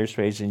had a mayor's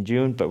race in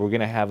June, but we're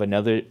going to have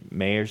another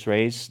mayor's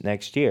race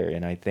next year.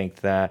 And I think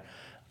that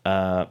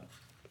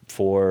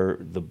for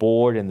the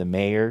board and the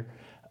mayor,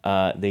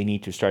 they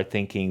need to start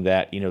thinking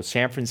that,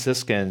 San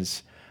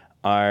Franciscans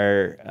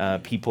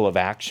are people of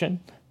action,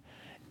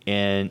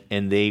 and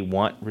they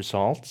want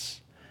results.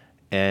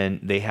 And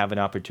they have an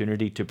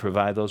opportunity to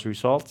provide those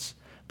results.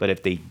 But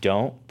if they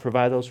don't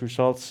provide those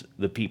results,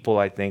 the people,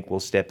 I think, will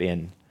step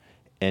in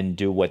and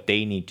do what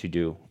they need to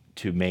do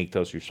to make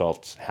those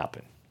results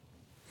happen.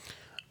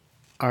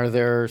 Are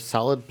there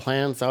solid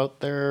plans out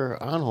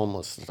there on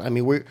homelessness? I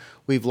mean,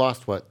 we've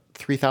lost,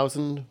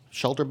 3,000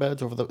 shelter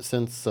beds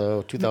since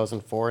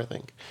 2004, I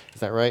think. Is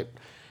that right?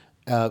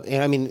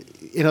 And I mean,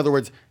 in other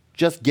words,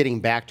 just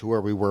getting back to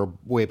where we were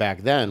way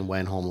back then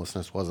when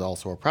homelessness was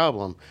also a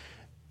problem,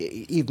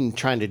 even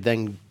trying to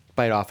then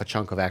bite off a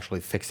chunk of actually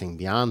fixing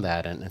beyond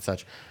that and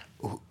such.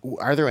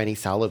 Are there any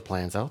solid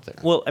plans out there?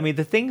 Well, I mean,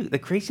 the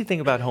crazy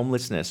thing about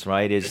homelessness,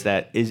 right, is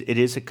that it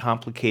is a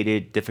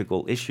complicated,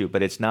 difficult issue,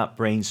 but it's not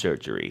brain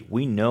surgery.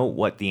 We know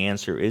what the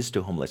answer is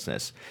to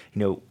homelessness.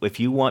 If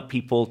you want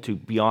people to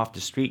be off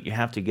the street, you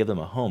have to give them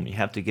a home. You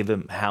have to give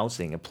them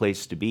housing, a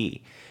place to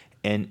be.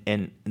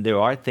 And there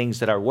are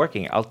things that are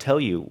working. I'll tell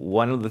you,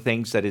 one of the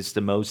things that is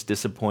the most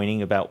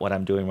disappointing about what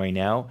I'm doing right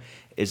now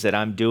is that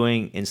I'm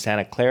doing in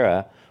Santa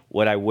Clara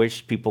what I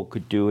wish people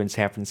could do in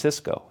San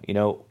Francisco.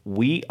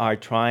 We are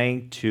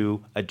trying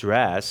to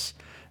address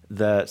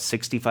the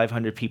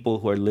 6,500 people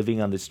who are living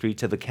on the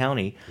streets of the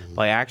county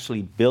by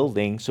actually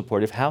building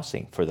supportive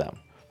housing for them,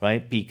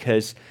 right?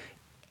 Because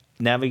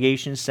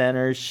navigation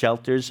centers,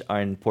 shelters are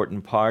an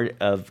important part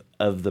of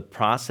the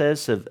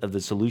process of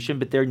the solution,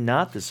 but they're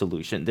not the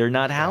solution. They're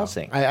not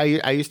housing.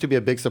 I used to be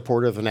a big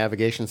supporter of the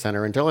navigation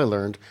center until I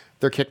learned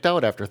they're kicked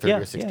out after 30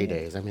 or 60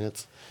 days. I mean,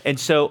 it's...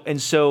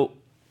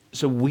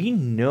 So we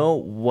know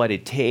what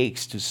it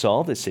takes to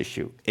solve this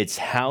issue. It's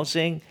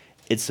housing,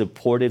 it's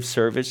supportive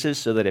services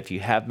so that if you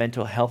have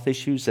mental health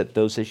issues, that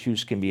those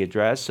issues can be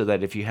addressed, so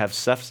that if you have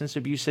substance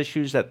abuse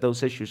issues, that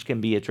those issues can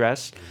be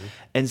addressed.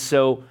 And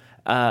so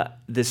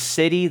the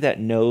city that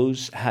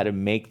knows how to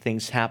make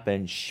things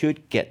happen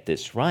should get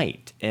this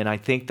right. And I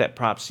think that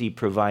Prop C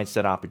provides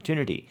that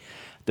opportunity.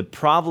 The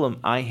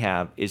problem I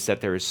have is that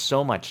there is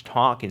so much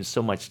talk and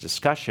so much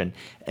discussion,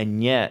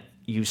 and yet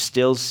you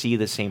still see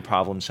the same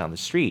problems on the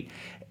street.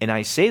 And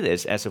I say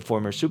this as a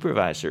former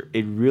supervisor.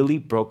 It really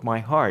broke my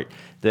heart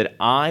that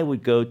I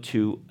would go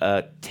to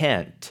a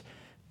tent,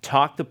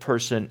 talk the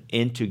person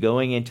into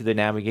going into the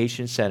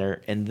navigation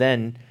center, and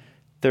then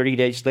 30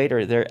 days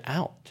later, they're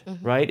out,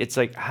 right? It's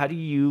like, how do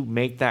you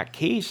make that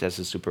case as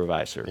a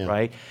supervisor,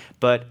 right?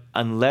 But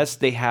unless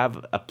they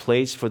have a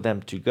place for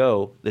them to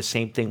go, the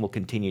same thing will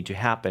continue to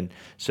happen.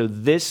 So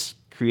this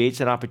creates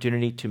an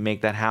opportunity to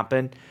make that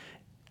happen.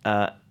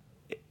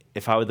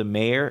 If I were the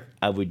mayor,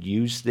 I would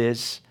use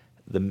this,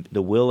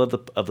 the will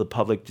of the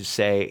public to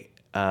say,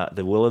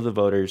 the will of the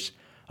voters,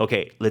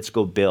 okay, let's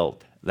go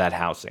build that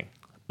housing.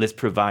 Let's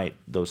provide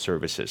those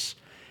services.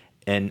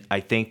 And I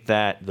think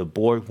that the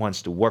board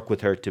wants to work with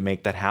her to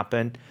make that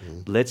happen.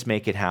 Let's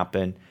make it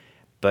happen.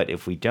 But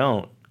if we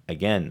don't,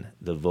 again,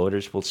 the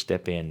voters will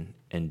step in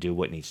and do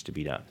what needs to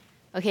be done.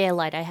 Okay, I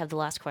lied. I have the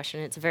last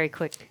question. It's a very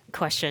quick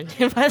question,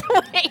 by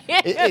the way.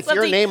 It's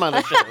your name on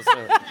the show,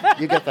 so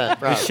you get that.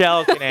 Problem.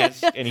 Michelle can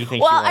ask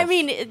anything Well, she wants. I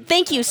mean,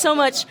 thank you so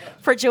much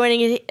for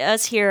joining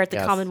us here at the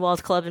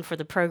Commonwealth Club and for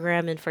the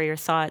program and for your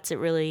thoughts. It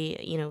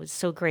really, was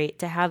so great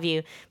to have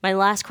you. My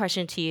last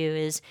question to you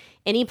is,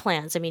 any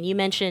plans? I mean, you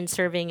mentioned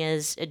serving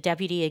as a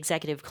deputy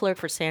executive clerk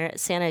for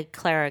Santa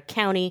Clara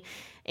County,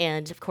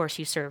 and of course,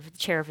 you serve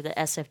chair for the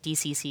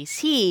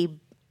DCCC,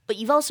 but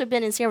you've also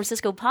been in San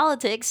Francisco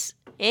politics.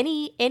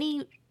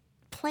 Any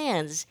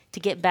plans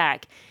to get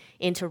back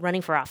into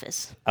running for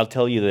office? I'll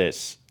tell you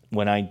this.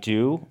 When I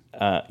do,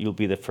 you'll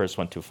be the first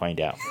one to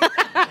find out.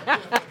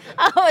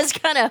 I was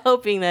kind of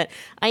hoping that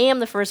I am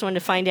the first one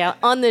to find out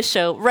on this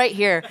show right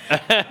here.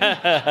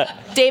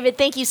 David,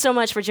 thank you so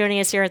much for joining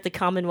us here at the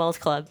Commonwealth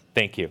Club.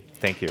 Thank you.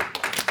 Thank you.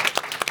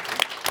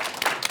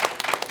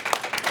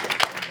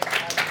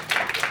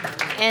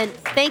 And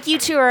thank you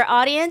to our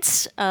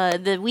audience.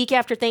 The week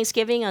after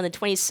Thanksgiving on the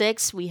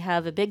 26th, we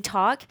have a big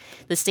talk,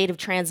 the state of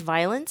trans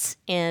violence.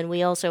 And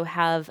we also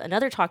have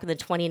another talk on the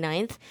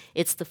 29th.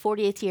 It's the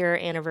 40th year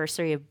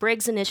anniversary of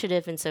Briggs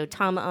Initiative. And so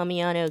Tom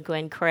Amiano,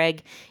 Gwen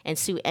Craig, and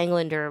Sue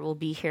Englander will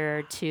be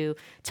here to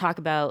talk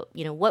about,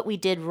 what we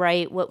did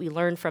right, what we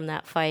learned from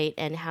that fight,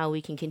 and how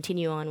we can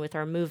continue on with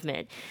our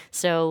movement.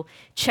 So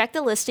check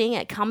the listing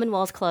at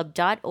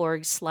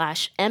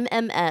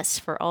commonwealthclub.org/MMS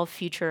for all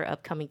future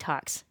upcoming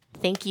talks.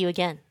 Thank you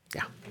again.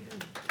 Yeah.